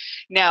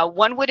 Now,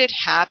 when would it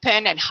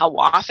happen and how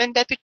often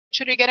that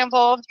pituitary get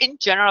involved? In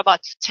general, about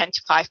 10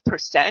 to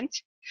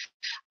 5%.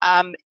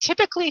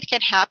 Typically, it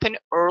can happen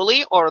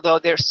early, although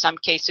there's some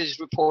cases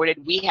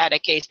reported. We had a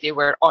case, they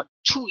were on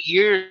 2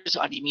 years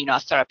on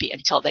immunotherapy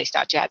until they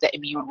start to have the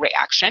immune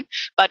reaction.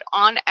 But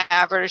on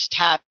average, it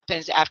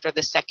happens after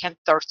the second,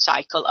 third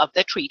cycle of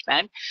the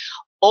treatment.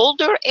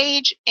 Older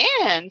age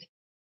and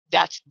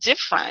that's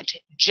different.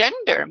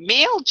 Gender,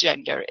 male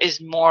gender,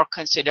 is more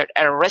considered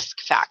a risk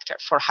factor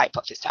for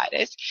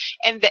hypophysitis.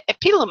 And the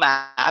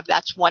ipilimumab,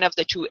 that's one of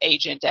the two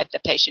agents that the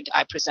patient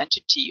I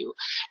presented to you,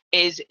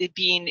 is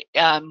being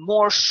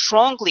more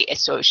strongly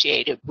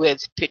associated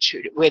with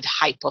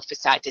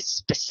hypophysitis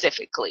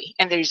specifically.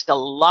 And there's a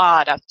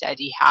lot of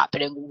study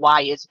happening.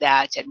 Why is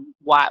that, and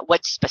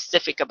what's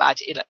specific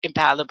about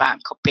ipilimumab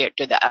compared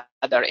to the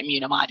other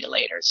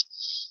immunomodulators?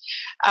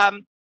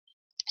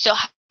 So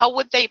how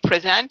would they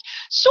present?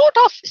 Sort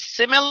of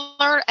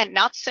similar and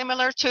not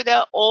similar to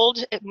the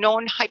old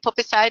known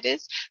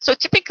hypophysitis. So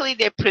typically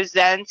they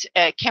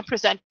can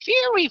present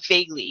very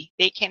vaguely.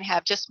 They can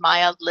have just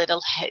mild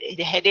little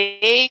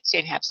headaches,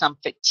 they have some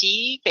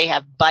fatigue, they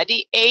have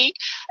body ache,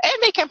 and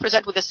they can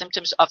present with the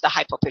symptoms of the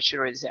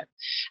hypopituitarism.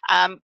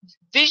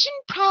 Vision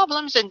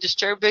problems and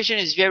disturbed vision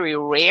is very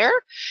rare,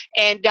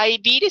 and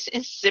diabetes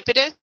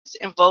insipidus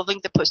involving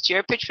the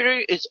posterior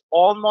pituitary is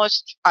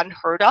almost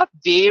unheard of,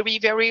 very,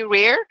 very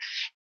rare.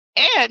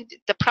 And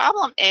the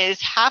problem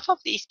is half of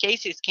these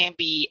cases can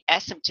be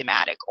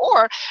asymptomatic.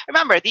 Or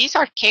remember, these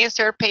are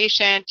cancer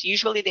patients.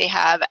 Usually they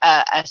have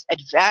an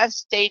advanced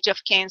stage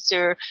of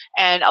cancer,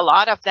 and a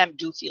lot of them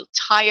do feel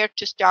tired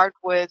to start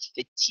with,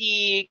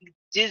 fatigue,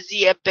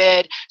 dizzy a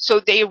bit. So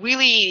they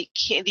really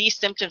these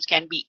symptoms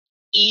can be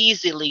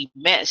easily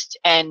missed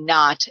and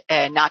not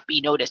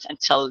be noticed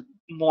until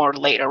more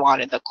later on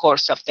in the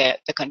course of the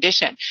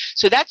condition.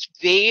 So that's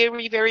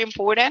very, very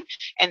important,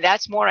 and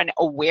that's more an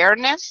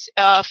awareness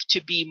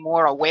to be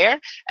more aware.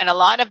 And a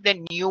lot of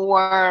the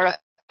newer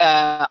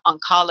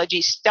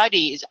oncology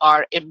studies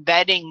are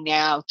embedding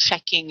now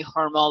checking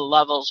hormone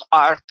levels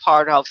are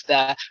part of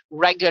the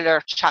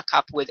regular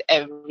checkup with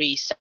every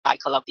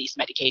cycle of these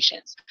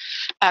medications.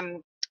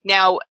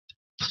 Now,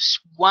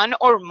 one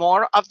or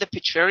more of the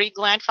pituitary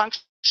gland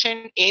function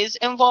is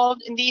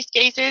involved in these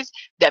cases.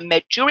 The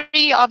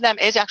majority of them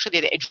is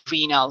actually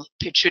the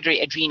pituitary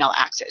adrenal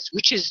axis,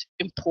 which is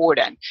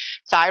important.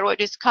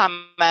 Thyroid is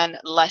common,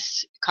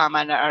 less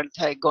common are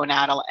the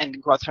gonadal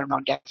and growth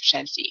hormone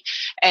deficiency.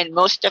 And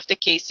most of the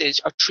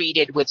cases are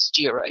treated with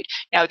steroid.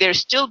 Now, there's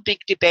still big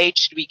debate,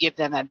 should we give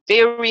them a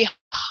very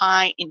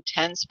high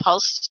intense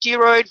pulse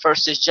steroid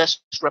versus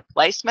just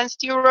replacement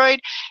steroid?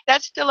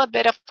 That's still a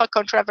bit of a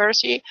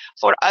controversy.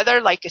 For other,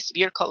 like a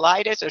severe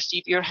colitis or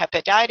severe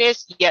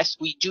hepatitis, yes,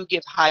 we do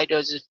give high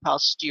doses of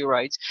pulse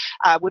steroids.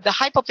 With the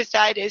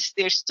hypophysitis,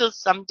 there's still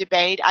some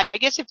debate. I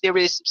guess if there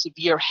is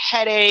severe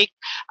headache,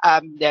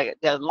 the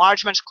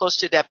enlargement's close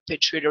to the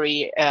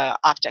pituitary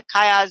after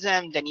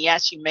chiasm, then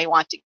yes, you may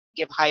want to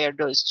give higher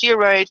dose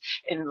steroids.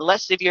 In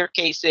less severe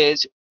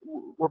cases,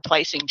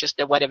 replacing just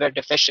the whatever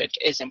deficient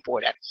is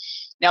important.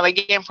 Now,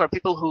 again, for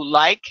people who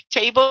like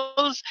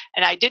tables,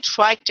 and I did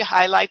try to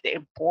highlight the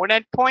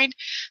important point.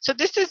 So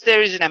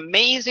there is an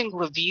amazing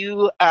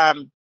review,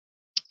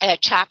 a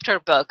chapter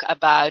book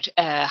about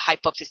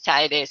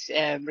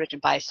hypophysitis written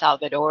by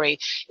Salvadori.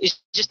 Is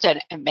just an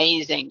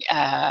amazing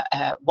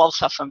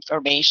wealth of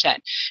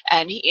information.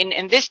 And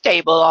in this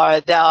table,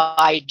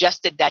 I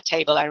adjusted that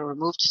table. I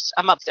removed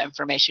some of the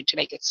information to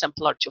make it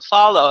simpler to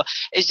follow.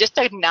 It's just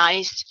a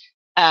nice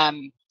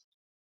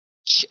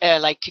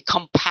like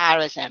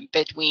comparison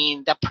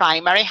between the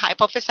primary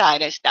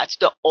hypophysitis, that's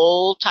the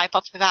old type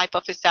of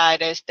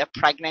hypophysitis, the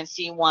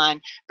pregnancy one,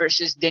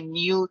 versus the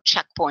new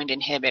checkpoint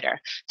inhibitor.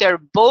 They're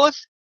both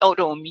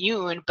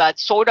autoimmune, but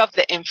sort of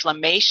the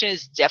inflammation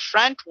is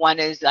different. One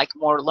is like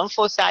more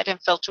lymphocyte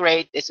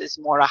infiltrate. This is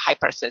more a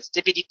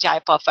hypersensitivity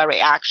type of a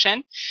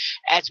reaction.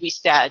 As we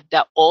said,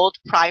 the old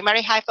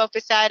primary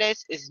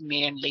hypophysitis is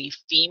mainly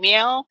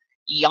female,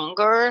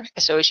 younger,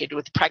 associated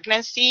with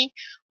pregnancy.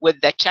 With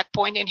the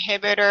checkpoint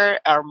inhibitor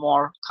are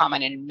more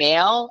common in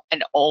male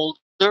and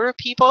older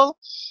people.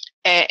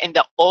 In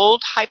the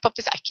old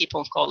hypophysitis, I keep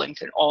on calling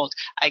it old,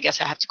 I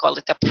guess I have to call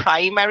it the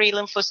primary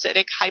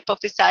lymphocytic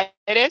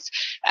hypophysitis.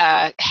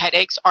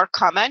 Headaches are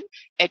common.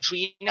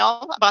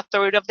 Adrenal, about a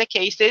third of the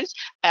cases.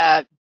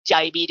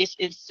 Diabetes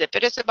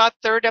insipidus, about a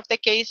third of the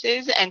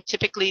cases, and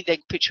typically the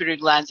pituitary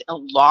glands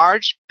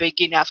enlarge big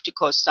enough to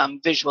cause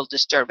some visual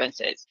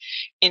disturbances.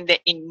 In the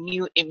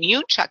new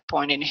immune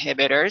checkpoint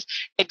inhibitors,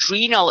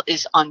 adrenal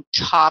is on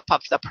top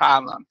of the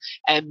problem,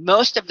 and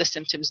most of the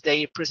symptoms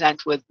they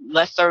present with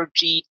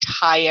lethargy,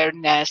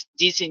 tiredness,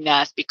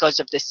 dizziness because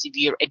of the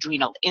severe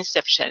adrenal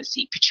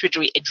insufficiency,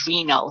 pituitary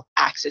adrenal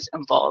axis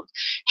involved.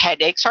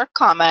 Headaches are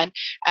common,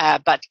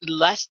 but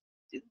less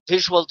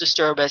visual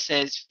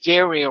disturbances,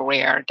 very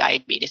rare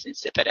diabetes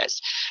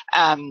insipidus.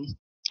 And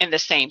the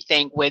same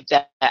thing with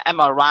the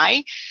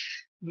MRI.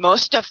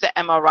 Most of the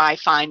MRI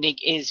finding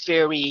is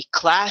very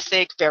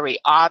classic, very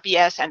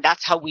obvious, and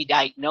that's how we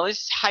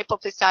diagnose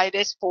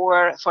hypophysitis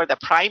for the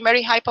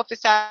primary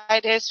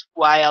hypophysitis,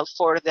 while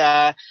for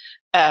the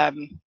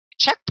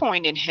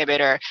checkpoint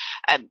inhibitor,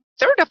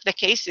 third of the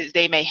cases,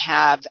 they may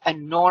have a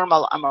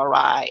normal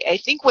MRI. I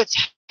think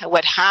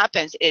what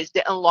happens is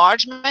the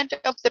enlargement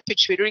of the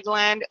pituitary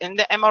gland in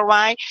the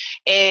MRI,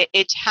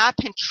 it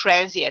happened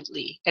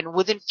transiently, and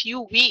within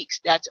few weeks,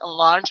 that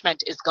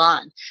enlargement is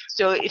gone.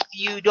 So if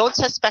you don't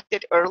suspect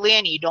it early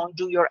and you don't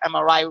do your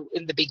MRI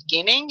in the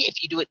beginning,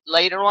 if you do it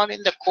later on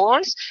in the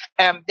course,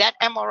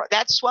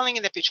 that swelling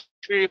in the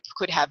pituitary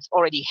could have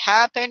already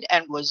happened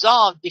and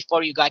resolved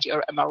before you got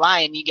your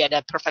MRI, and you get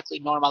a perfectly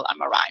normal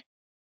MRI.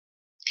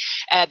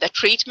 The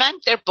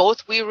treatment,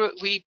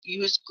 we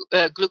use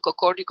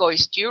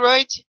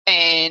glucocorticosteroids,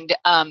 and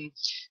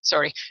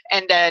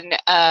then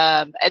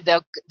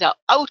the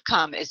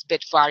outcome is a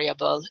bit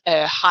variable.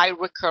 High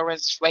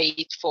recurrence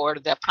rate for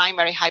the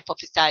primary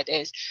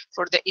hypophysitis.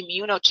 For the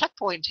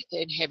immunocheckpoint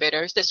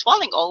inhibitors, the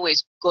swelling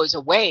always goes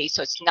away,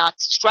 so it's not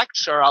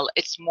structural.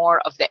 It's more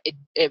of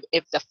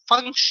if the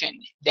function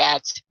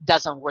that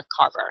doesn't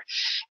recover,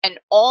 and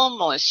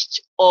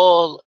almost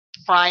all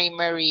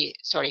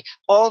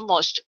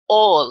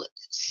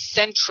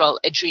central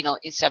adrenal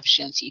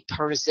insufficiency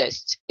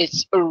persists.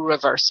 It's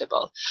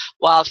irreversible,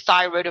 while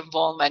thyroid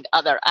involvement,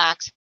 other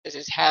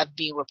axes have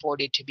been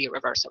reported to be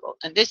reversible.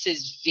 And this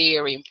is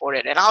very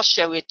important, and I'll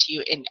show it to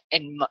you in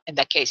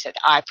the case that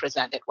I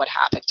presented what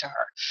happened to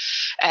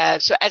her.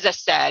 So as I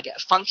said,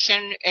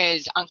 function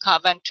is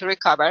uncommon to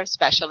recover,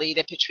 especially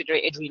the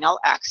pituitary adrenal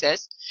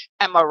axis.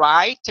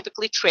 MRI,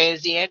 typically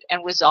transient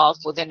and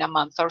resolved within a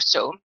month or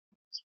so.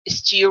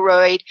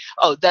 Steroid,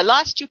 the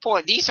last 2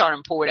 points, these are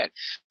important.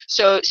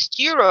 So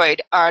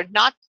steroid are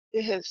not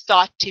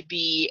thought to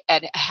be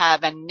and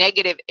have a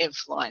negative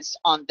influence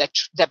on the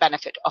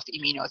benefit of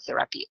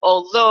immunotherapy.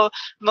 Although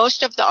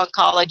most of the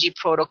oncology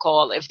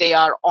protocol, if they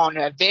are on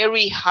a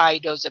very high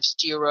dose of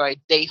steroid,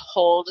 they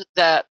hold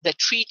the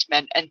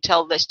treatment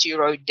until the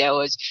steroid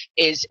dose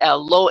is a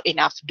low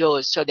enough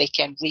dose so they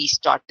can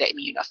restart the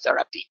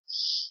immunotherapy.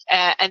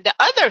 And the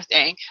other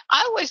thing,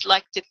 I always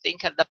like to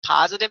think of the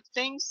positive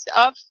things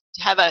of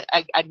have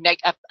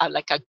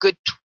a good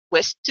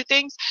twist to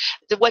things.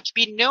 What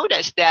we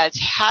noticed that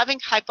having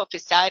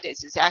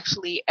hypophysitis is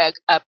actually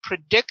a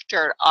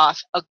predictor of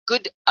a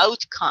good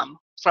outcome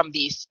from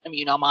these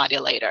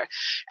immunomodulator.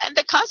 And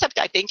the concept,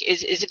 I think,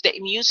 is if the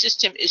immune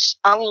system is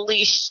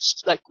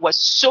unleashed, was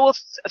so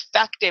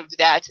effective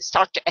that it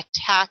start to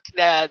attack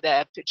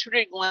the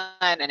pituitary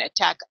gland and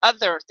attack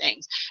other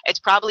things, it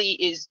probably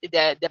is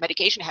the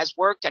medication has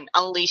worked and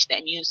unleashed the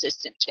immune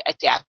system to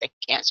attack the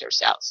cancer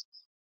cells.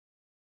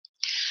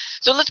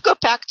 So let's go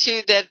back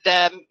to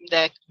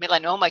the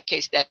melanoma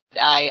case that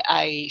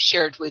I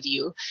shared with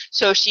you.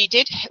 So she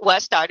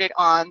was started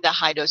on the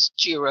high-dose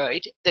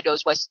steroid. The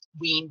dose was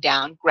weaned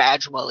down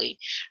gradually.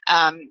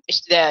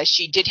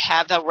 She did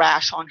have a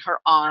rash on her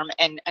arm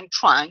and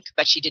trunk,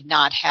 but she did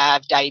not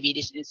have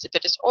diabetes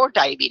insipidus or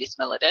diabetes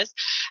mellitus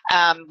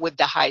with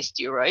the high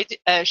steroid.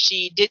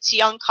 She did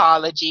see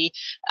oncology.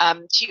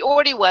 She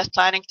already was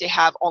planning to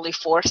have only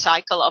 4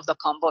 cycles of the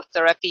combo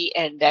therapy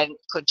and then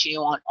continue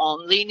on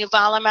only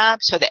nivolumab.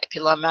 So the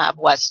ipilimumab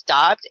was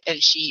stopped,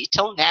 and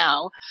till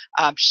now,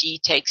 she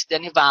takes the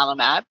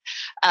nivolumab.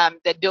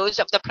 The dose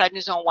of the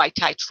prednisone was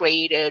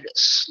titrated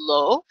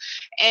slow,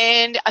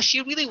 and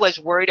she really was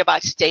worried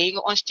about staying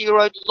on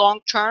steroid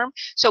long term.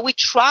 So we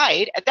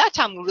tried. At that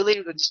time,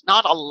 really, there's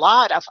not a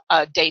lot of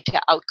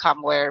data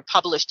outcome were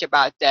published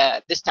about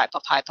this type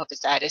of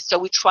hypophysitis. So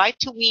we tried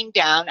to wean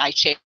down. I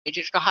changed it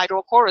to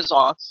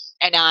hydrocortisone,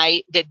 and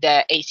I did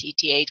the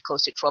ACT8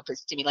 cositropin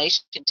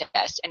stimulation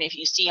test. And if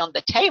you see on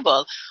the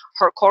table,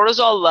 her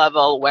cortisol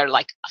level were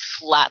like a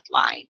flat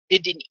line.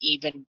 It didn't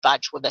even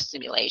budge with the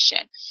stimulation.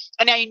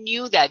 And I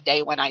knew that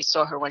day when I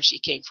saw her when she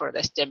came for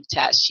the stim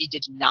test, she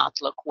did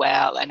not look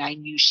well, and I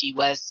knew she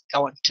was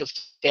going to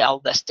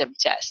fail the stim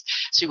test.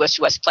 So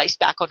she was placed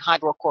back on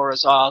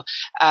hydrocortisol.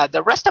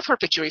 The rest of her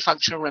pituitary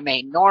function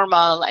remained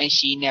normal, and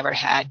she never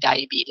had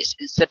diabetes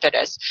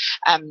insipidus.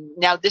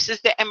 Now, this is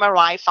the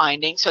MRI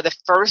finding. So the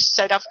first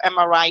set of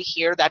MRI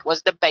here, that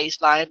was the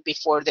baseline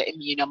before the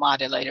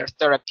immunomodulator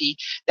therapy.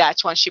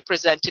 That's when she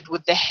presented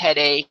with the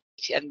headache,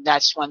 and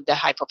that's when the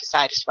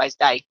hypophysitis was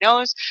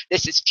diagnosed.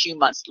 This is a few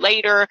months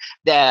later.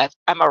 The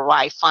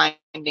MRI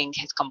finding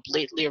has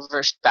completely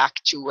reversed back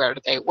to where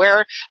they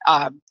were,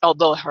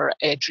 although her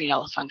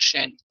adrenal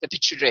function, the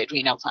pituitary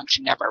adrenal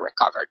function, never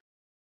recovered.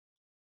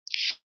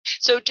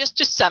 So just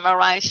to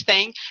summarize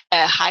things,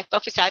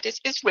 hypophysitis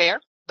is rare,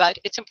 but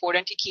it's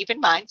important to keep in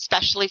mind,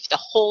 especially if the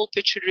whole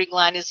pituitary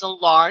gland is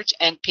enlarged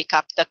and pick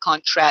up the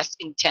contrast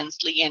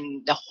intensely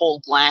in the whole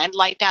gland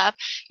like that.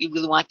 You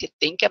really want to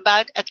think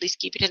about at least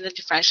keep it in the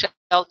differential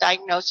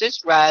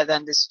diagnosis rather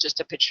than this just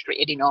a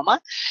pituitary adenoma.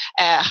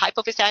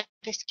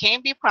 Hypophysitis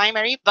can be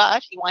primary,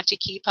 but you want to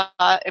keep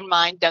in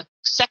mind the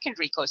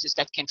secondary causes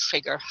that can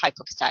trigger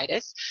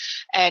hypophysitis.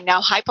 And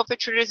now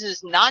hypopituitarism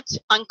is not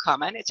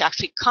uncommon. It's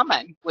actually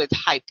common with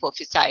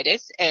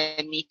hypophysitis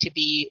and need to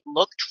be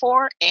looked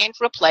for and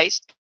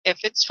replaced if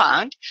it's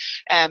found.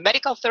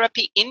 Medical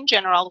therapy in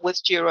general with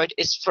steroid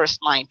is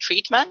first-line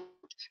treatment.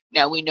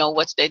 Now we know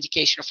what's the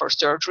indication for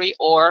surgery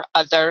or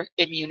other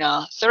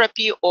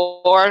immunotherapy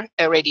or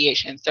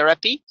radiation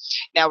therapy.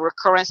 Now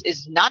recurrence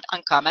is not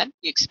uncommon.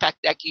 You expect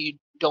that you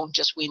don't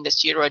just wean the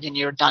steroid and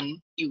you're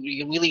done.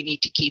 You really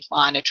need to keep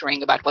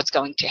monitoring about what's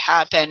going to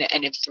happen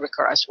and if the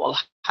recurrence will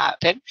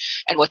happen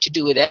and what to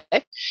do with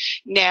it.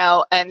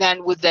 Now, and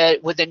then with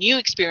the new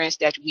experience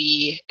that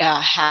we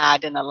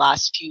had in the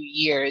last few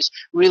years,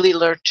 really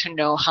learn to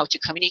know how to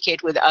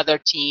communicate with other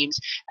teams,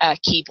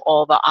 keep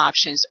all the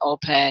options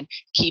open,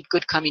 keep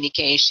good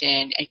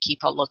communication, and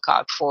keep a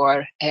lookout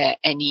for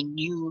any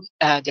new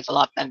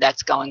development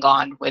that's going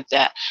on with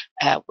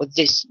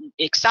this.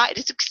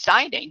 It's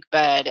exciting,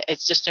 but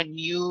it's just a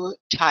new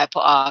type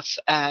of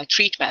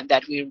treatment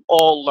that we're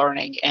all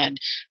learning and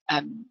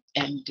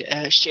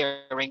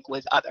sharing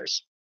with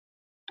others.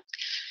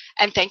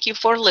 And thank you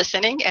for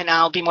listening, and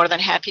I'll be more than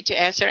happy to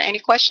answer any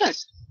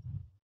questions.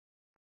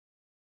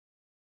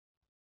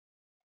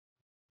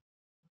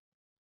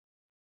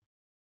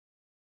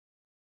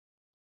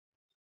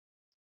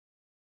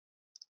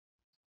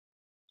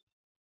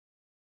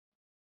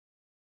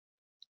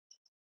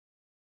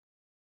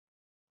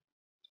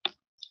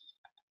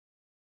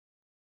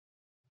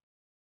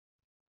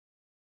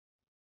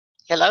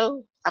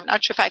 Hello. I'm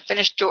not sure if I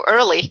finished too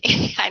early.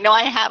 I know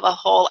I have a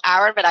whole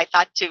hour, but I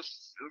thought to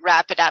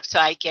wrap it up so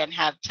I can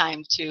have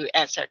time to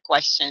answer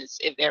questions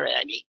if there are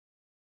any.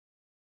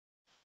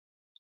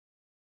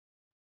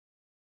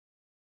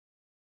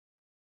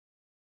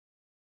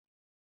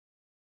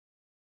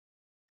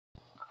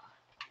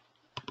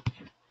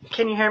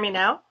 Can you hear me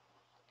now?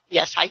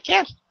 Yes, I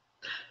can.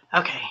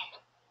 Okay.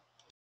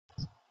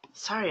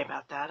 Sorry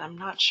about that. I'm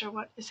not sure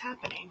what is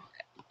happening.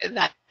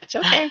 That's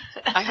okay.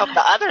 I hope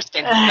the others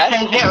can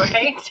hear us.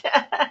 Yeah,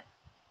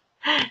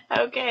 right?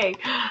 Okay.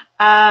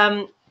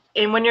 And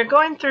when you're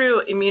going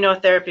through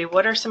immunotherapy,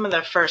 what are some of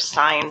the first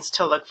signs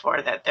to look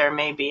for that there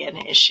may be an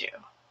issue?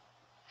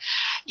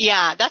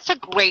 Yeah, that's a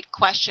great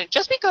question.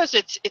 Just because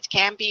it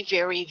can be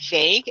very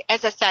vague.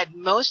 As I said,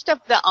 most of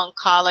the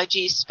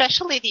oncology,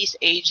 especially these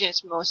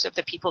agents, most of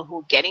the people who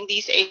are getting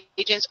these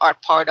agents are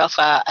part of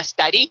a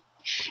study.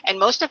 And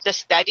most of the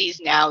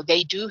studies now,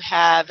 they do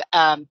have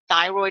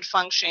thyroid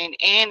function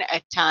and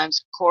at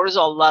times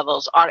cortisol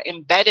levels are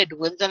embedded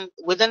within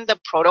the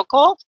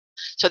protocol.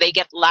 So they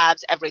get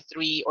labs every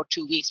 3 or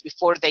 2 weeks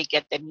before they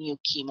get the new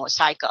chemo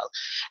cycle.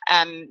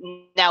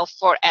 Now,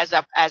 as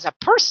a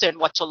person,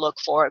 what to look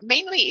for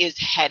mainly is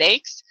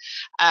headaches,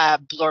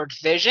 blurred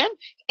vision,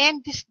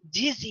 and this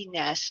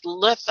dizziness,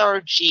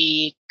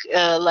 lethargy,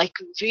 like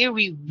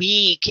very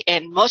weak,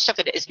 and most of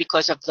it is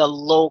because of the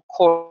low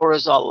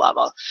cortisol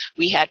level.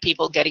 We had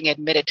people getting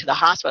admitted to the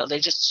hospital. They're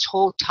just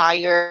so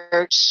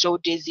tired, so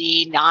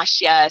dizzy,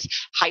 nauseous,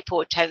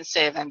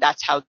 hypotensive, and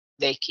that's how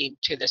they came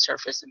to the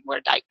surface and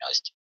were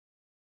diagnosed.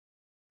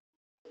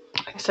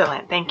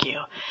 Excellent, thank you.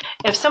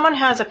 If someone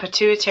has a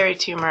pituitary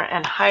tumor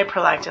and high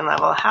prolactin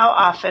level, how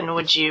often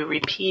would you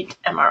repeat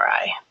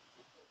MRI?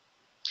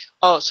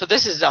 Oh, so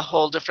this is a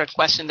whole different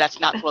question that's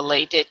not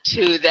related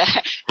to the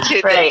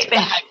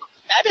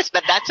hypophysitis,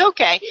 but that's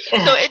okay.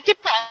 So it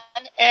depends.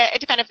 It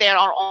depends if they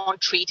are on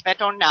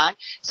treatment or not.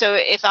 So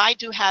if I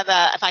do have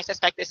if I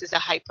suspect this is a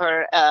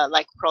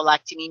like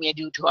prolactinemia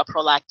due to a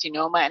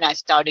prolactinoma and I'm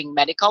starting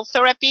medical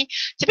therapy,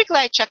 typically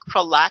I check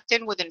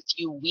prolactin within a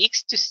few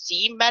weeks to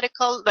see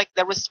like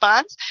the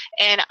response.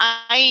 And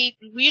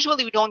we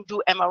don't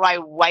do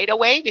MRI right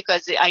away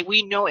because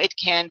we know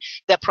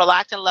the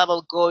prolactin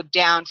level go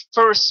down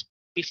first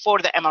before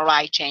the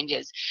MRI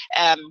changes.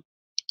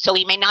 So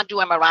we may not do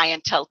MRI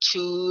until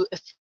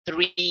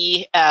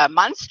 2-3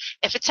 months.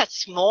 If it's a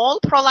small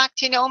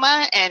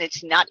prolactinoma and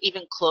it's not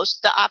even close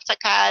to the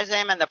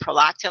optochiasm and the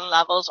prolactin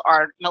levels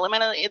are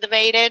minimally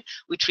elevated,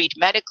 we treat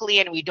medically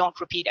and we don't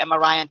repeat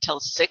MRI until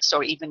 6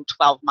 or even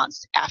 12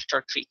 months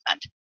after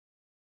treatment.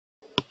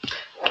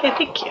 Okay,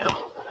 thank you.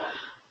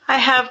 I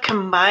have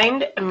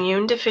combined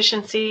immune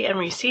deficiency and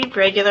received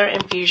regular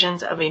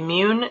infusions of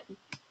immune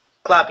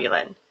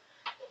globulin.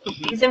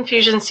 These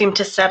infusions seem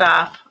to set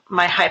off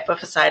my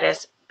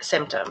hypophysitis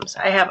symptoms.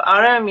 I have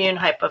autoimmune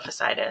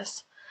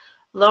hypophysitis.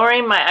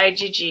 Lowering my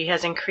IgG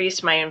has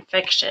increased my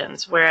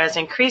infections, whereas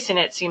increasing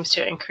it seems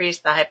to increase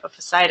the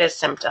hypophysitis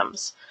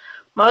symptoms.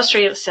 Most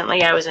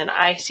recently, I was in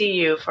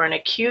ICU for an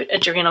acute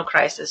adrenal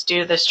crisis due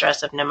to the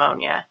stress of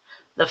pneumonia,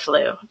 the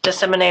flu,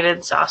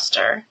 disseminated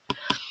zoster.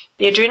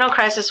 The adrenal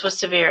crisis was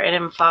severe and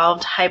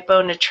involved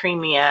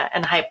hyponatremia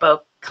and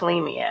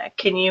hypokalemia.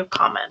 Can you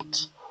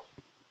comment?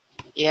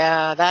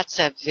 Yeah, that's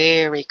a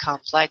very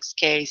complex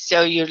case.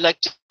 So you're like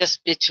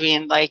just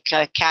between like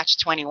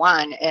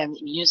catch-21, and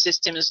immune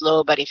system is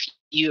low, but if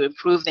you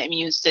improve the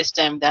immune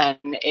system, then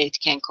it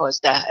can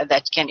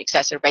that can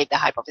exacerbate the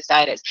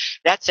hypophysitis.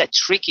 That's a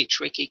tricky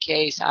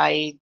case.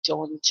 I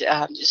don't,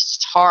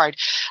 it's hard.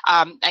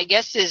 I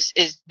guess if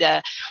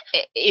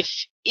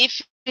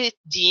it's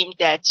deemed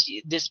that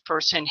this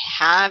person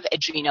have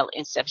adrenal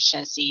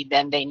insufficiency,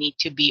 then they need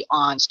to be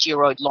on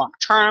steroid long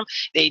term.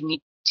 They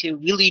need to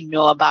really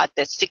know about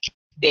the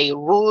they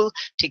rule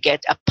to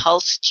get a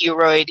pulse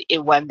steroid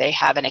when they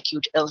have an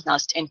acute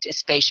illness in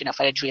anticipation of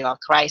an adrenal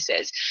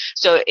crisis.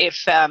 So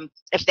if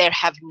there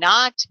have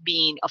not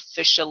been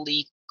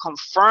officially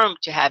confirmed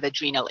to have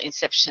adrenal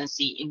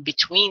insufficiency in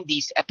between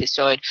these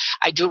episodes,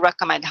 I do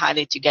recommend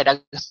highly to get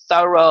a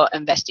thorough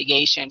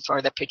investigation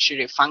for the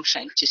pituitary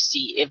function to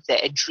see if the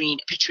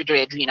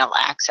pituitary adrenal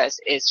axis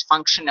is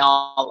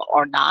functional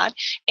or not,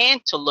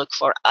 and to look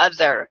for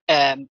other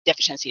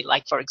deficiency,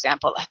 like, for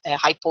example,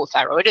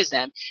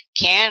 hypothyroidism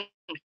can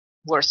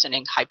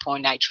worsening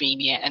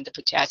hyponatremia and the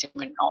potassium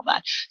and all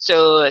that.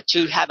 So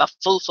to have a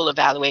full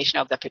evaluation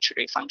of the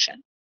pituitary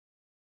function.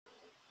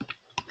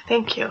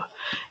 Thank you.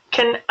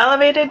 Can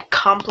elevated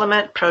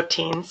complement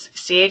proteins,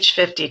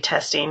 CH50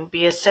 testing,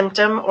 be a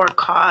symptom or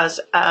cause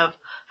of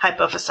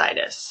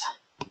hypophysitis?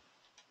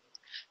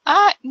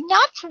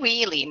 Not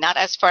really, not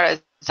as far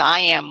as I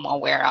am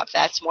aware of.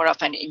 That's more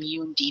of an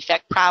immune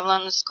defect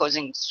problems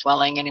causing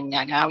swelling, and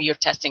now you're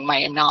testing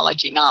my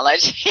immunology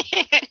knowledge,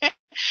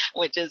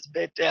 which is a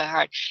bit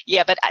hard.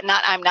 Yeah, but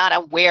I'm not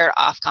aware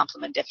of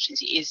complement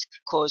deficiency is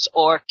cause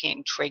or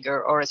can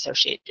trigger or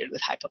associated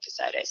with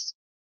hypophysitis.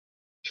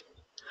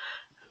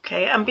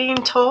 Okay, I'm being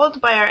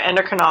told by our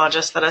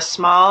endocrinologist that a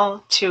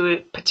small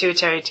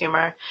pituitary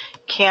tumor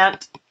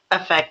can't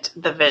affect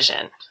the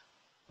vision.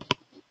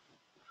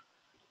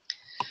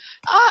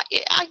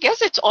 I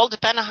guess it's all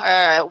dependent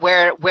on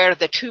where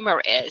the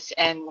tumor is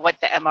and what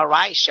the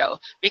MRI show,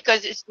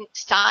 because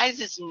size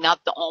is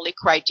not the only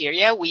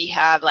criteria. We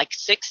have like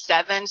 6,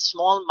 7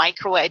 small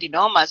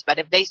microadenomas, but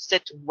if they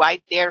sit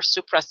right there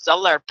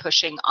supracellular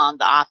pushing on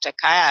the optic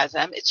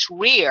chiasm, it's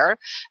rare.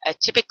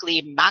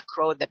 Typically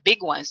macro, the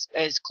big ones,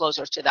 is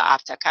closer to the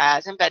optic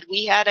chiasm, but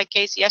we had a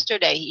case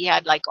yesterday. He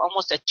had like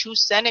almost a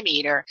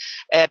 2-centimeter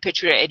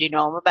pituitary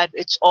adenoma, but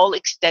it's all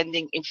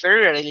extending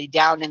inferiorly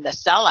down in the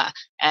sella,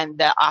 and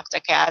the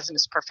optic chiasm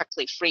is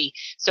perfectly free.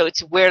 So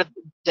it's where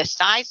the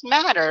size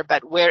matter,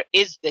 but where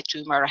is the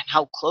tumor and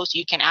how close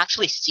you can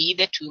actually see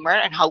the tumor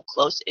and how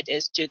close it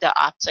is to the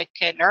optic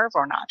nerve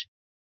or not.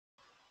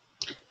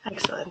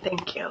 Excellent,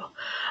 thank you.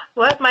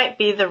 What might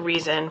be the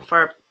reason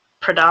for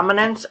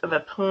predominance of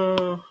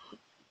ipilimumab?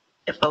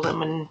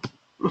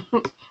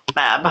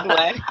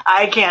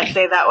 I can't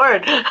say that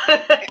word.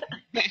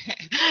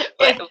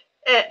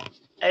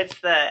 It's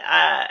the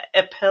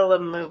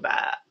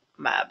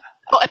ipilimumab.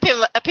 Oh,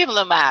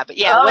 ipilimumab.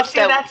 Yeah. Oh, see,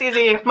 that's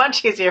easy.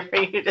 Much easier for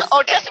you to say.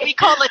 Oh, we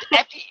call it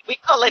epi. We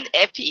call it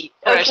epi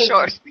for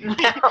short.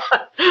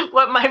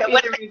 What might be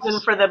the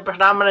reason for the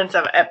predominance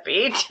of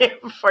epi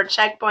for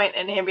checkpoint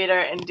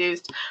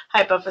inhibitor-induced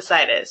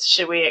hypophysitis?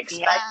 Should we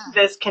expect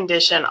this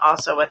condition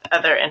also with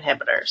other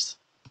inhibitors?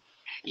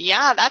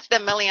 Yeah, that's the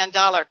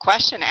million-dollar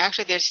question.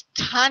 Actually, there's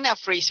a ton of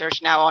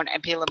research now on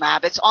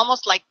ipilimumab. It's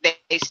almost like they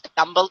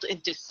stumbled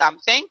into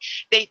something.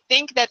 They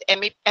think that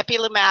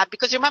ipilimumab,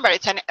 because remember,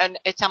 it's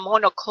a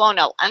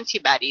monoclonal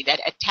antibody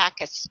that attack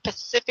a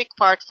specific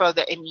part for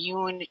the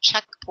immune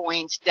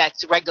checkpoints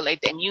that regulate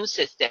the immune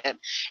system.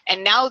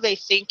 And now they're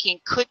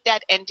thinking, could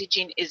that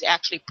antigen is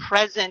actually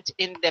present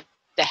in the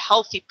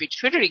healthy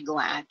pituitary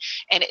gland,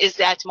 and is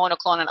that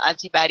monoclonal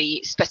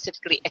antibody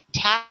specifically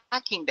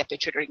attacking the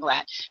pituitary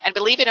gland? And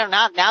believe it or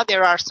not, now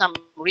there are some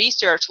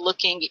research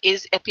looking,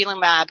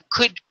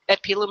 could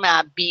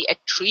ipilimumab be a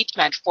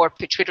treatment for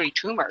pituitary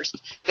tumors?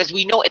 Because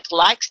we know it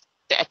likes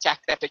to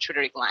attack the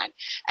pituitary gland,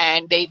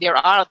 and there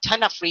are a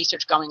ton of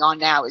research going on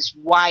now is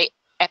why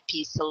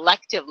epi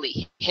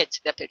selectively hits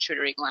the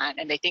pituitary gland,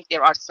 and they think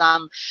there are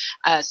some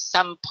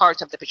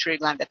parts of the pituitary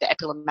gland that the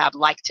ipilimumab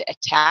like to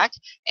attack,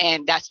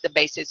 and that's the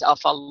basis of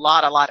a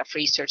lot of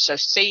research. So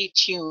stay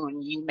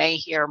tuned. You may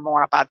hear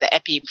more about the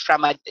epi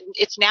from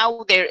it's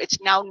now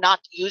not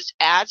used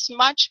as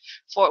much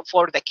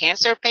for the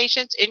cancer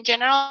patients in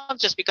general,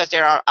 just because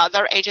there are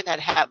other agents that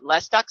have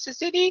less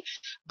toxicity,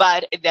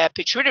 but the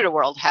pituitary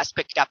world has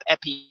picked up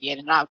epi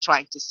and now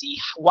trying to see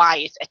why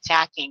it's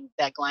attacking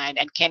the gland,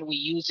 and can we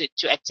use it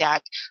to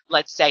attack,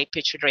 let's say,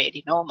 pituitary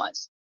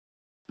adenomas.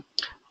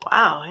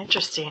 Wow,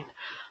 interesting.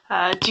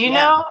 Do you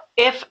know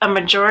if a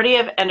majority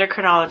of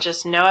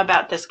endocrinologists know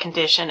about this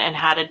condition and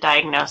how to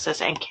diagnose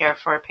and care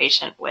for a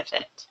patient with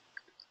it?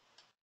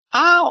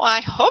 Oh,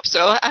 I hope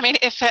so. I mean,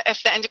 if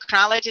the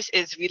endocrinologist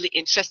is really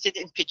interested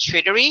in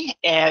pituitary,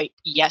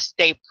 yes,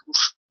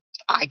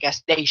 I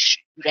guess they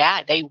should.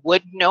 Yeah, they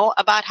would know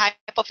about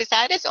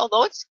hypophysitis,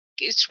 although it's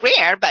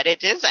rare, but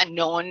it is a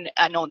known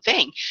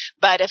thing.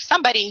 But if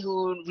somebody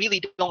who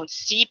really don't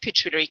see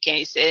pituitary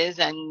cases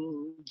and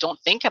don't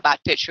think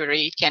about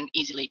pituitary, it can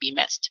easily be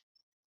missed.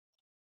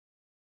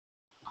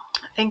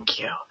 Thank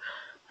you.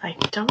 I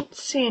don't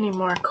see any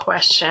more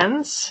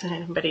questions.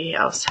 Anybody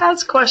else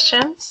has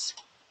questions?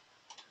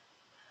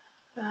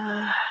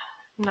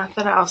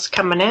 Nothing else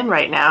coming in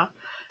right now.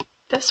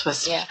 This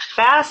was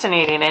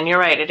fascinating, and you're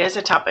right, it is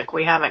a topic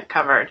we haven't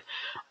covered.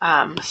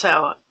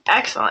 So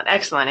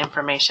excellent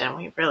information.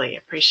 We really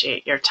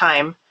appreciate your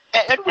time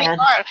And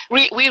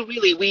And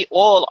we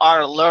all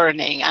are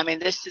learning. I mean,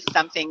 this is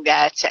something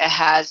that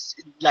has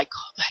like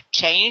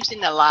changed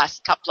in the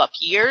last couple of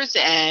years.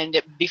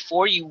 And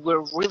before you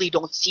were really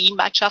don't see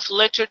much of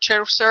literature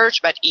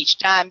research, but each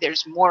time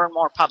there's more and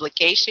more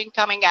publication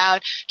coming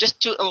out just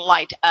to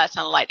enlighten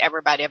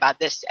everybody about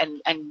this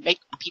and make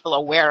people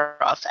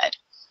aware of it.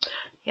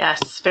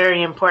 yes,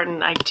 very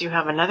important. I do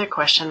have another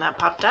question that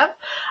popped up.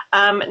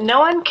 No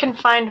one can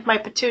find my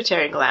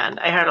pituitary gland.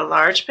 I had a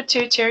large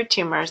pituitary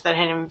tumors that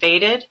had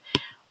invaded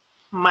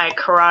my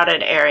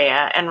carotid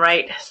area and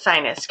right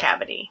sinus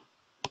cavity.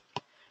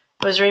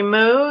 It was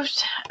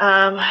removed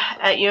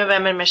at U of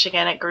M in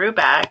Michigan. It grew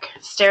back.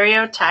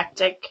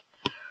 Stereotactic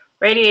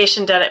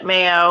radiation done at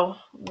Mayo.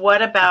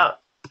 What about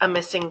a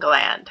missing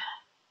gland?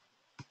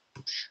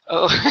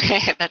 Oh,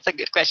 that's a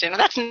good question.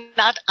 That's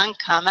not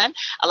uncommon.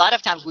 A lot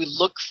of times we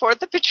look for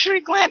the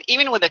pituitary gland,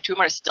 even when the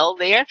tumor is still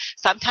there.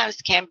 Sometimes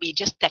it can be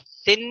just that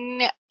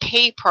thin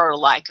paper.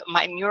 Like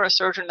my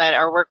neurosurgeon that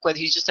I work with,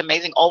 he's just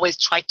amazing. Always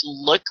try to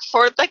look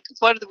for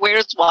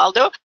where's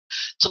Waldo,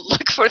 to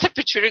look for the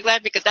pituitary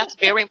gland, because that's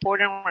very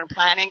important when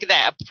planning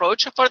the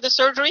approach for the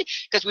surgery,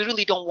 because we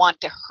really don't want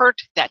to hurt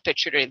that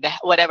pituitary,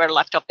 whatever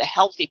left of the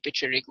healthy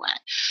pituitary gland.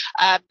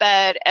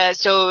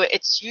 So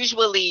it's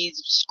usually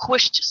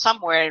squished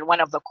somewhere in one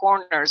of the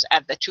corners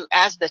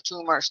as the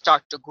tumors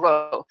start to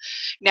grow.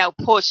 Now,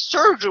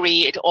 post-surgery,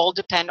 it all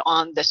depends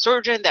on the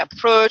surgeon, the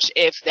approach,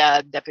 if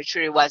the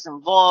pituitary was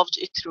involved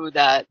through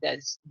the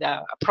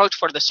approach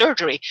for the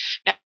surgery.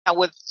 Now,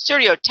 with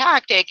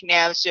stereotactic,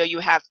 so you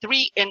have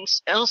three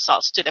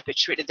insults to the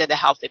pituitary, the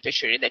healthy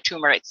pituitary: the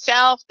tumor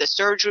itself, the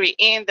surgery,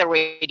 and the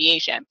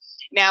radiation.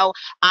 Now,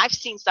 I've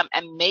seen some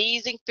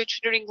amazing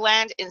pituitary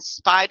glands in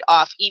spite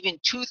of even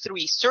 2-3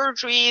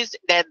 surgeries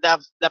that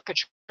the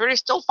pituitary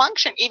still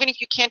function, even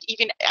if you can't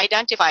even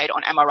identify it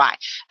on MRI.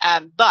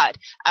 But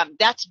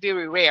that's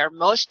very rare.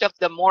 Most of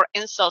the more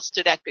insults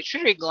to that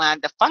pituitary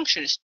gland, the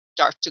function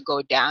start to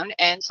go down,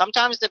 and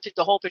sometimes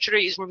the whole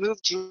pituitary is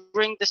removed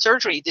during the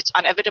surgery. It's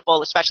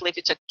inevitable, especially if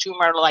it's a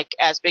tumor like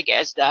as big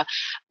as as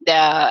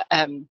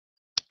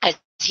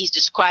he's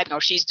describing or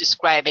she's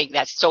describing,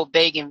 that's so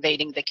big,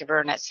 invading the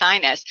cavernous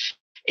sinus.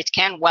 It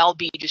can well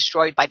be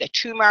destroyed by the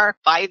tumor,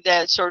 by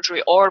the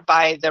surgery, or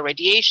by the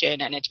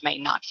radiation, and it may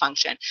not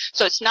function.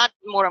 So it's not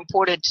more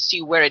important to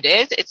see where it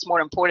is. It's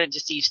more important to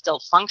see if it's still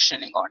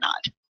functioning or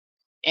not.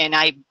 And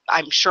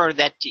I'm sure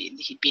that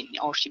he'd been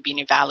or she'd been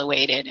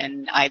evaluated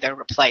and either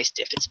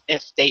replaced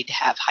if they'd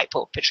have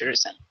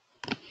hypopituitarism.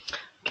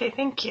 Okay,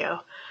 thank you.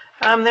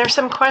 There's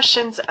some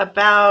questions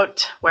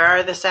about where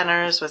are the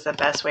centers, was the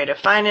best way to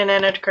find an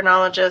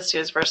endocrinologist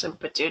who's versed in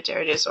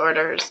pituitary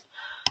disorders.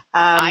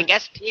 I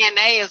guess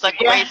PNA is a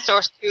great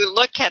source to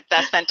look at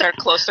the center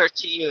closer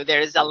to you.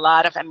 There's a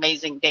lot of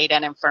amazing data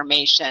and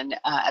information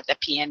at the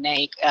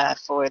PNA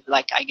for,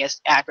 like, I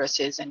guess,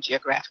 addresses and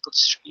geographical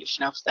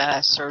distribution of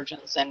the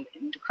surgeons and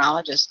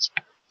endocrinologists.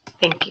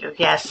 Thank you.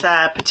 Yes,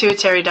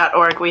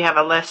 pituitary.org, we have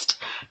a list,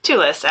 2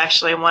 lists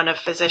actually, one of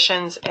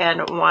physicians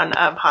and one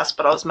of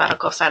hospitals,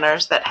 medical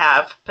centers that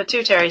have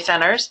pituitary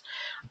centers.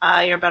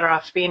 You're better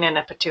off being in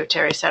a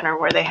pituitary center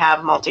where they have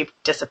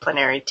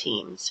multidisciplinary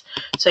teams.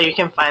 So you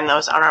can find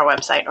those on our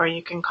website, or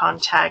you can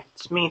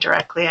contact me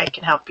directly. I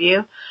can help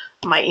you.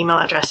 My email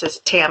address is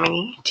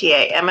Tammy,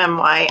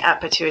 Tammy,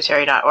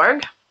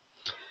 @pituitary.org.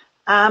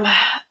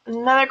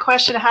 Another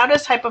question, how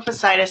does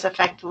hypophysitis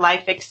affect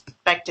life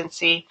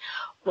expectancy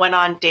when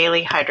on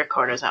daily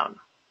hydrocortisone?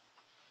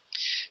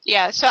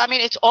 Yeah, so I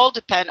mean, it all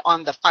depends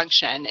on the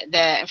function.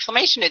 The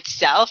inflammation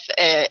itself,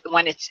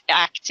 when it's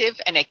active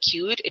and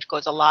acute, it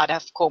causes a lot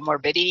of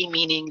comorbidity,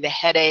 meaning the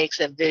headaches,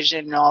 the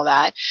vision, and all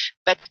that.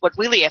 But what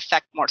really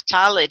affects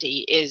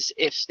mortality is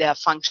if the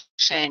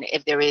function,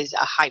 if there is a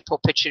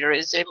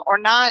hypopituitarism or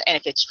not, and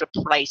if it's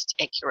replaced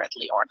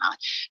accurately or not.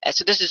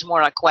 So this is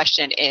more a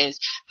question: is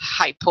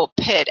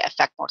hypopit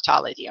affect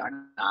mortality or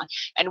not?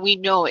 And we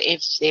know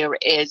if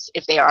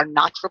they are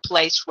not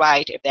replaced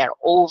right, if they're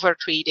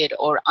overtreated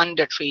or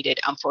undertreated,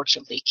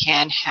 unfortunately,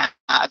 can have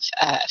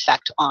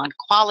effect on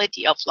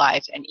quality of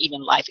life and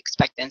even life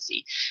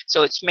expectancy.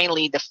 So it's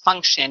mainly the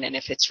function and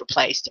if it's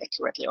replaced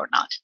accurately or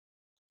not.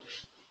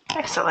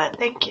 Excellent,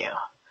 thank you.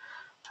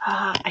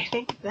 I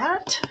think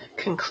that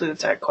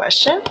concludes our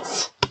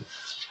questions.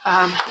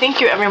 Thank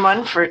you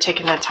everyone for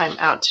taking the time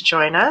out to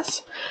join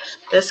us.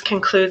 This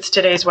concludes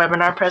today's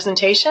webinar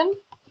presentation.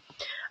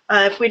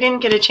 If we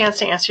didn't get a chance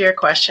to answer your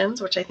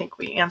questions, which I think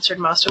we answered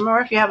most of them,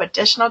 or if you have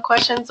additional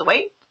questions,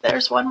 wait,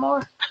 there's one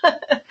more.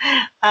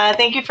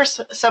 Thank you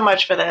so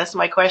much for this.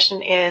 My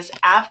question is,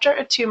 after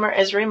a tumor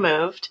is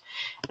removed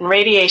and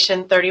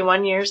radiation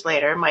 31 years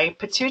later, my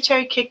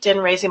pituitary kicked in,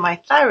 raising my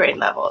thyroid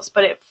levels,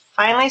 but it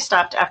finally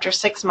stopped after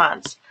 6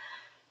 months.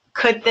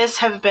 Could this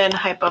have been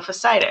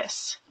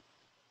hypophysitis?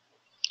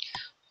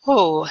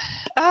 Oh,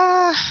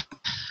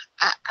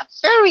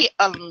 very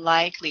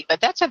unlikely,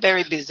 but that's a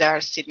very bizarre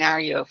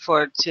scenario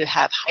to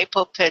have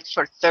hypopit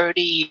for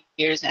 30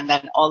 years and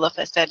then all of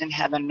a sudden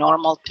have a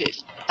normal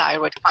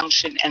thyroid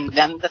function and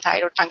then the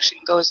thyroid function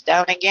goes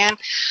down again.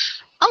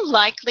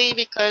 Unlikely,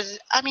 because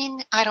I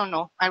mean, I don't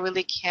know. I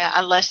really can't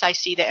unless I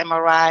see the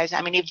MRIs.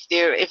 I mean,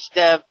 if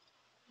the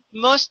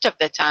most of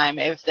the time,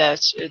 if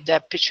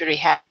the pituitary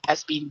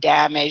has been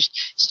damaged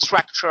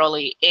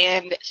structurally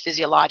and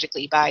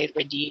physiologically by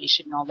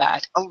radiation and all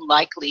that,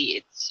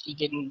 unlikely it's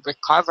even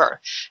recover,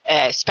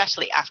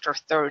 especially after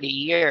 30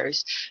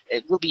 years.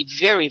 It will be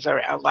very,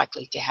 very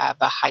unlikely to have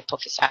a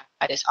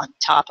hypophysitis on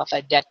top of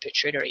a dead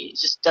pituitary. It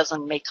just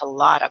doesn't make a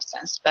lot of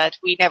sense, but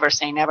we never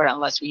say never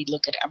unless we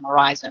look at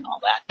MRIs and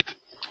all that.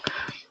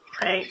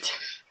 Great.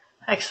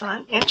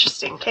 Excellent.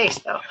 Interesting case,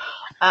 though.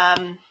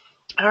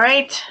 All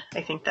right. I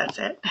think that's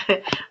it.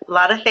 A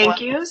lot of thank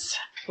yous.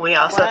 We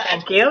also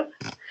thank you.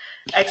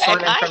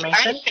 Excellent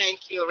information. I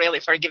thank you really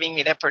for giving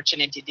me the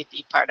opportunity to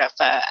be part of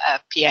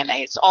a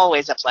PNA. It's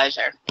always a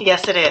pleasure.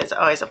 Yes, it is.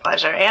 Always a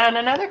pleasure. And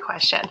another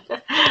question.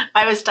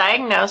 I was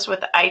diagnosed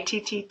with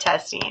ITT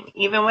testing.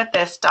 Even with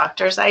this,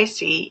 doctors I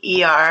see,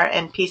 ER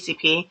and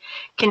PCP,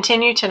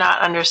 continue to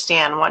not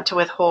understand, want to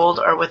withhold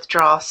or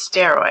withdraw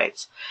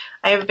steroids.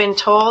 I have been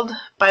told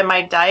by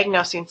my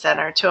diagnosing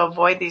center to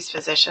avoid these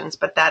physicians,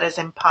 but that is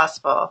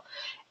impossible.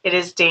 It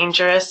is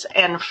dangerous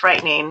and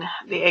frightening,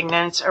 the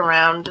ignorance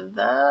around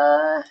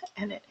the,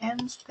 and it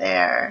ends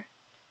there.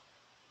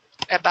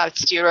 About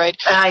steroid?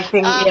 I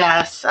think,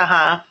 yes,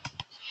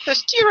 So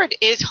steroid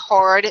is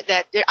hard.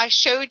 I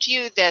showed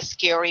you the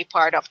scary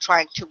part of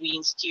trying to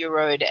wean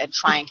steroid and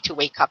trying to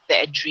wake up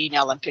the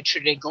adrenal and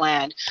pituitary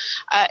gland.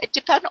 It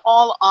depends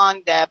all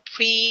on the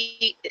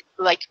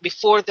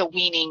before the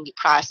weaning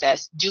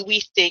process. Do we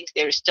think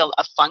there's still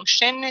a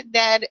function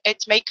that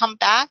it may come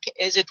back?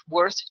 Is it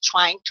worth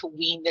trying to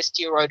wean the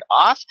steroid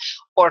off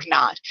or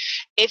not?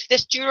 If the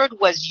steroid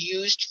was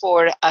used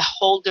for a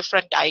whole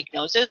different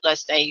diagnosis,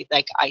 let's say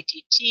like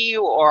ITT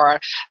or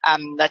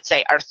let's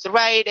say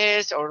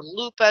arthritis or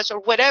lupus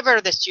or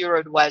whatever the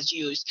steroid was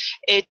used,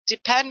 it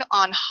depends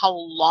on how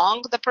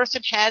long the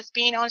person has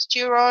been on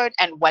steroid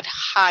and what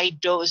high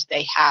dose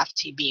they have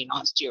to be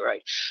on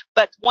steroid.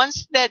 But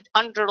once that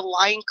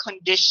underlying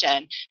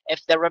condition,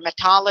 if the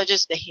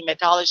rheumatologist, the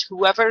hematologist,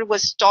 whoever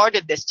was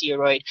started the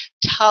steroid,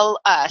 tell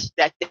us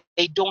that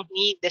they don't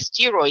need the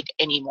steroid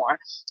anymore,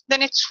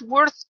 then it's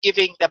worth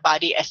giving the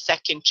body a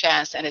second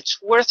chance, and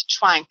it's worth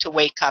trying to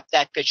wake up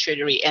that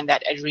pituitary and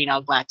that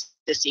adrenal gland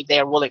to see if they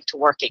are willing to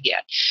work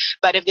again.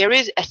 But if there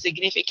is a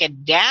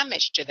significant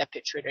damage to the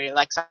pituitary,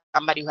 like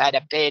somebody who had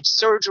a bad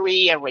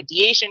surgery and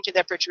radiation to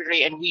their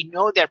pituitary, and we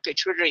know their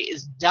pituitary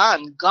is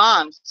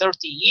gone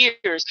 30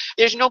 years,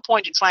 there's no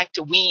point in trying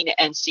to wean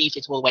and see if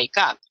it will wake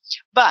up.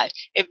 But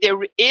if there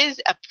is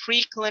a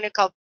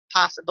preclinical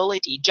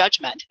possibility,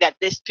 judgment that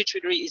this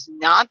pituitary is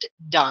not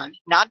done,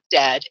 not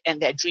dead, and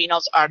the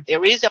adrenals are,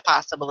 there is a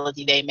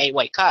possibility they may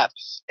wake up,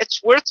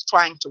 it's worth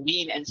trying to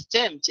wean and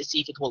stim to see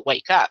if it will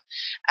wake up.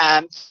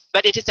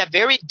 But it is a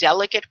very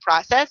delicate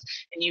process,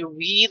 and you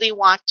really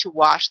want to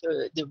watch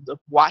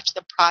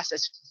the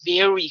process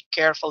very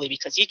carefully,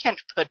 because you can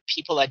put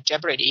people at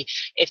jeopardy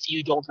if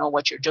you don't know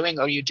what you're doing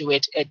or you do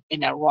it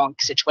in a wrong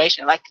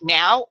situation. Like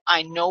now,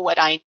 I know what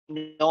I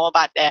know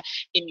about the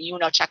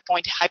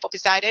immunocheckpoint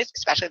hypophysitis,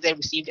 especially if they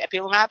received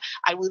epilimumab.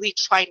 I really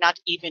try not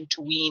even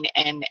to wean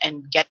and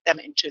get them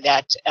into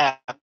that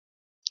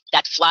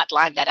that flat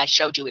line that I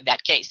showed you in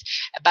that case.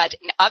 But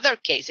in other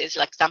cases,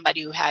 like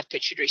somebody who had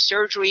pituitary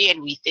surgery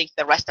and we think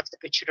the rest of the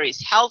pituitary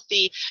is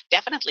healthy,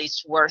 definitely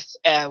it's worth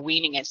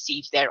weaning and see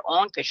if their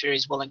own pituitary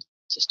is willing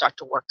to start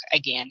to work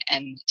again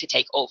and to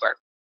take over.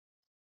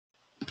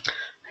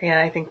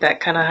 Yeah, I think that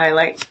kind of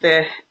highlights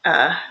the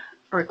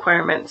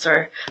requirements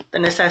or the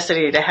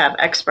necessity to have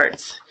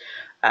experts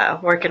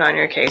working on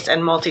your case,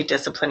 and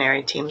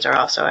multidisciplinary teams are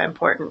also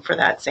important for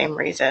that same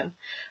reason.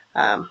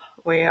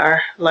 We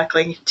are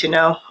lucky to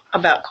know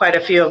about quite a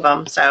few of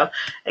them. So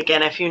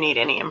again, if you need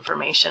any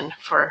information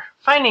for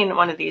finding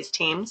one of these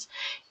teams,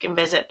 you can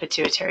visit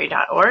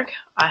pituitary.org.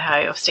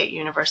 Ohio State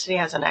University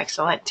has an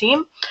excellent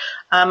team,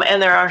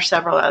 and there are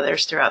several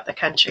others throughout the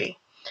country.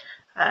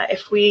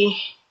 If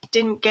we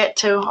didn't get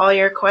to all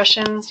your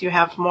questions, you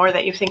have more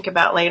that you think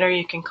about later,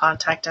 you can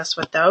contact us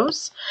with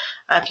those.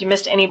 If you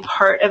missed any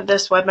part of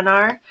this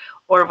webinar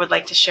or would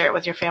like to share it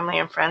with your family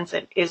and friends,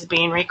 it is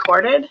being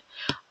recorded.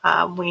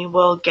 We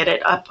will get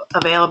it up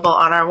available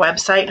on our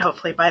website,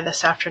 hopefully by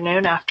this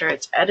afternoon after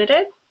it's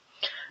edited.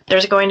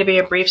 There's going to be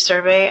a brief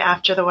survey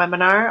after the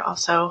webinar.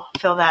 Also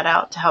fill that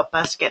out to help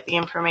us get the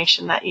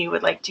information that you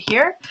would like to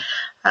hear.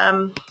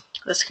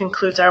 This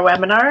concludes our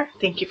webinar.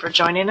 Thank you for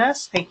joining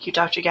us. Thank you,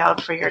 Dr.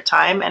 Ghalib, for your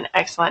time and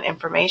excellent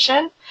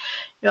information.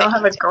 You all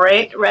have a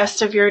great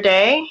rest of your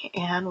day,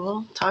 and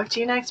we'll talk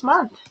to you next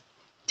month.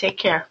 Take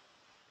care.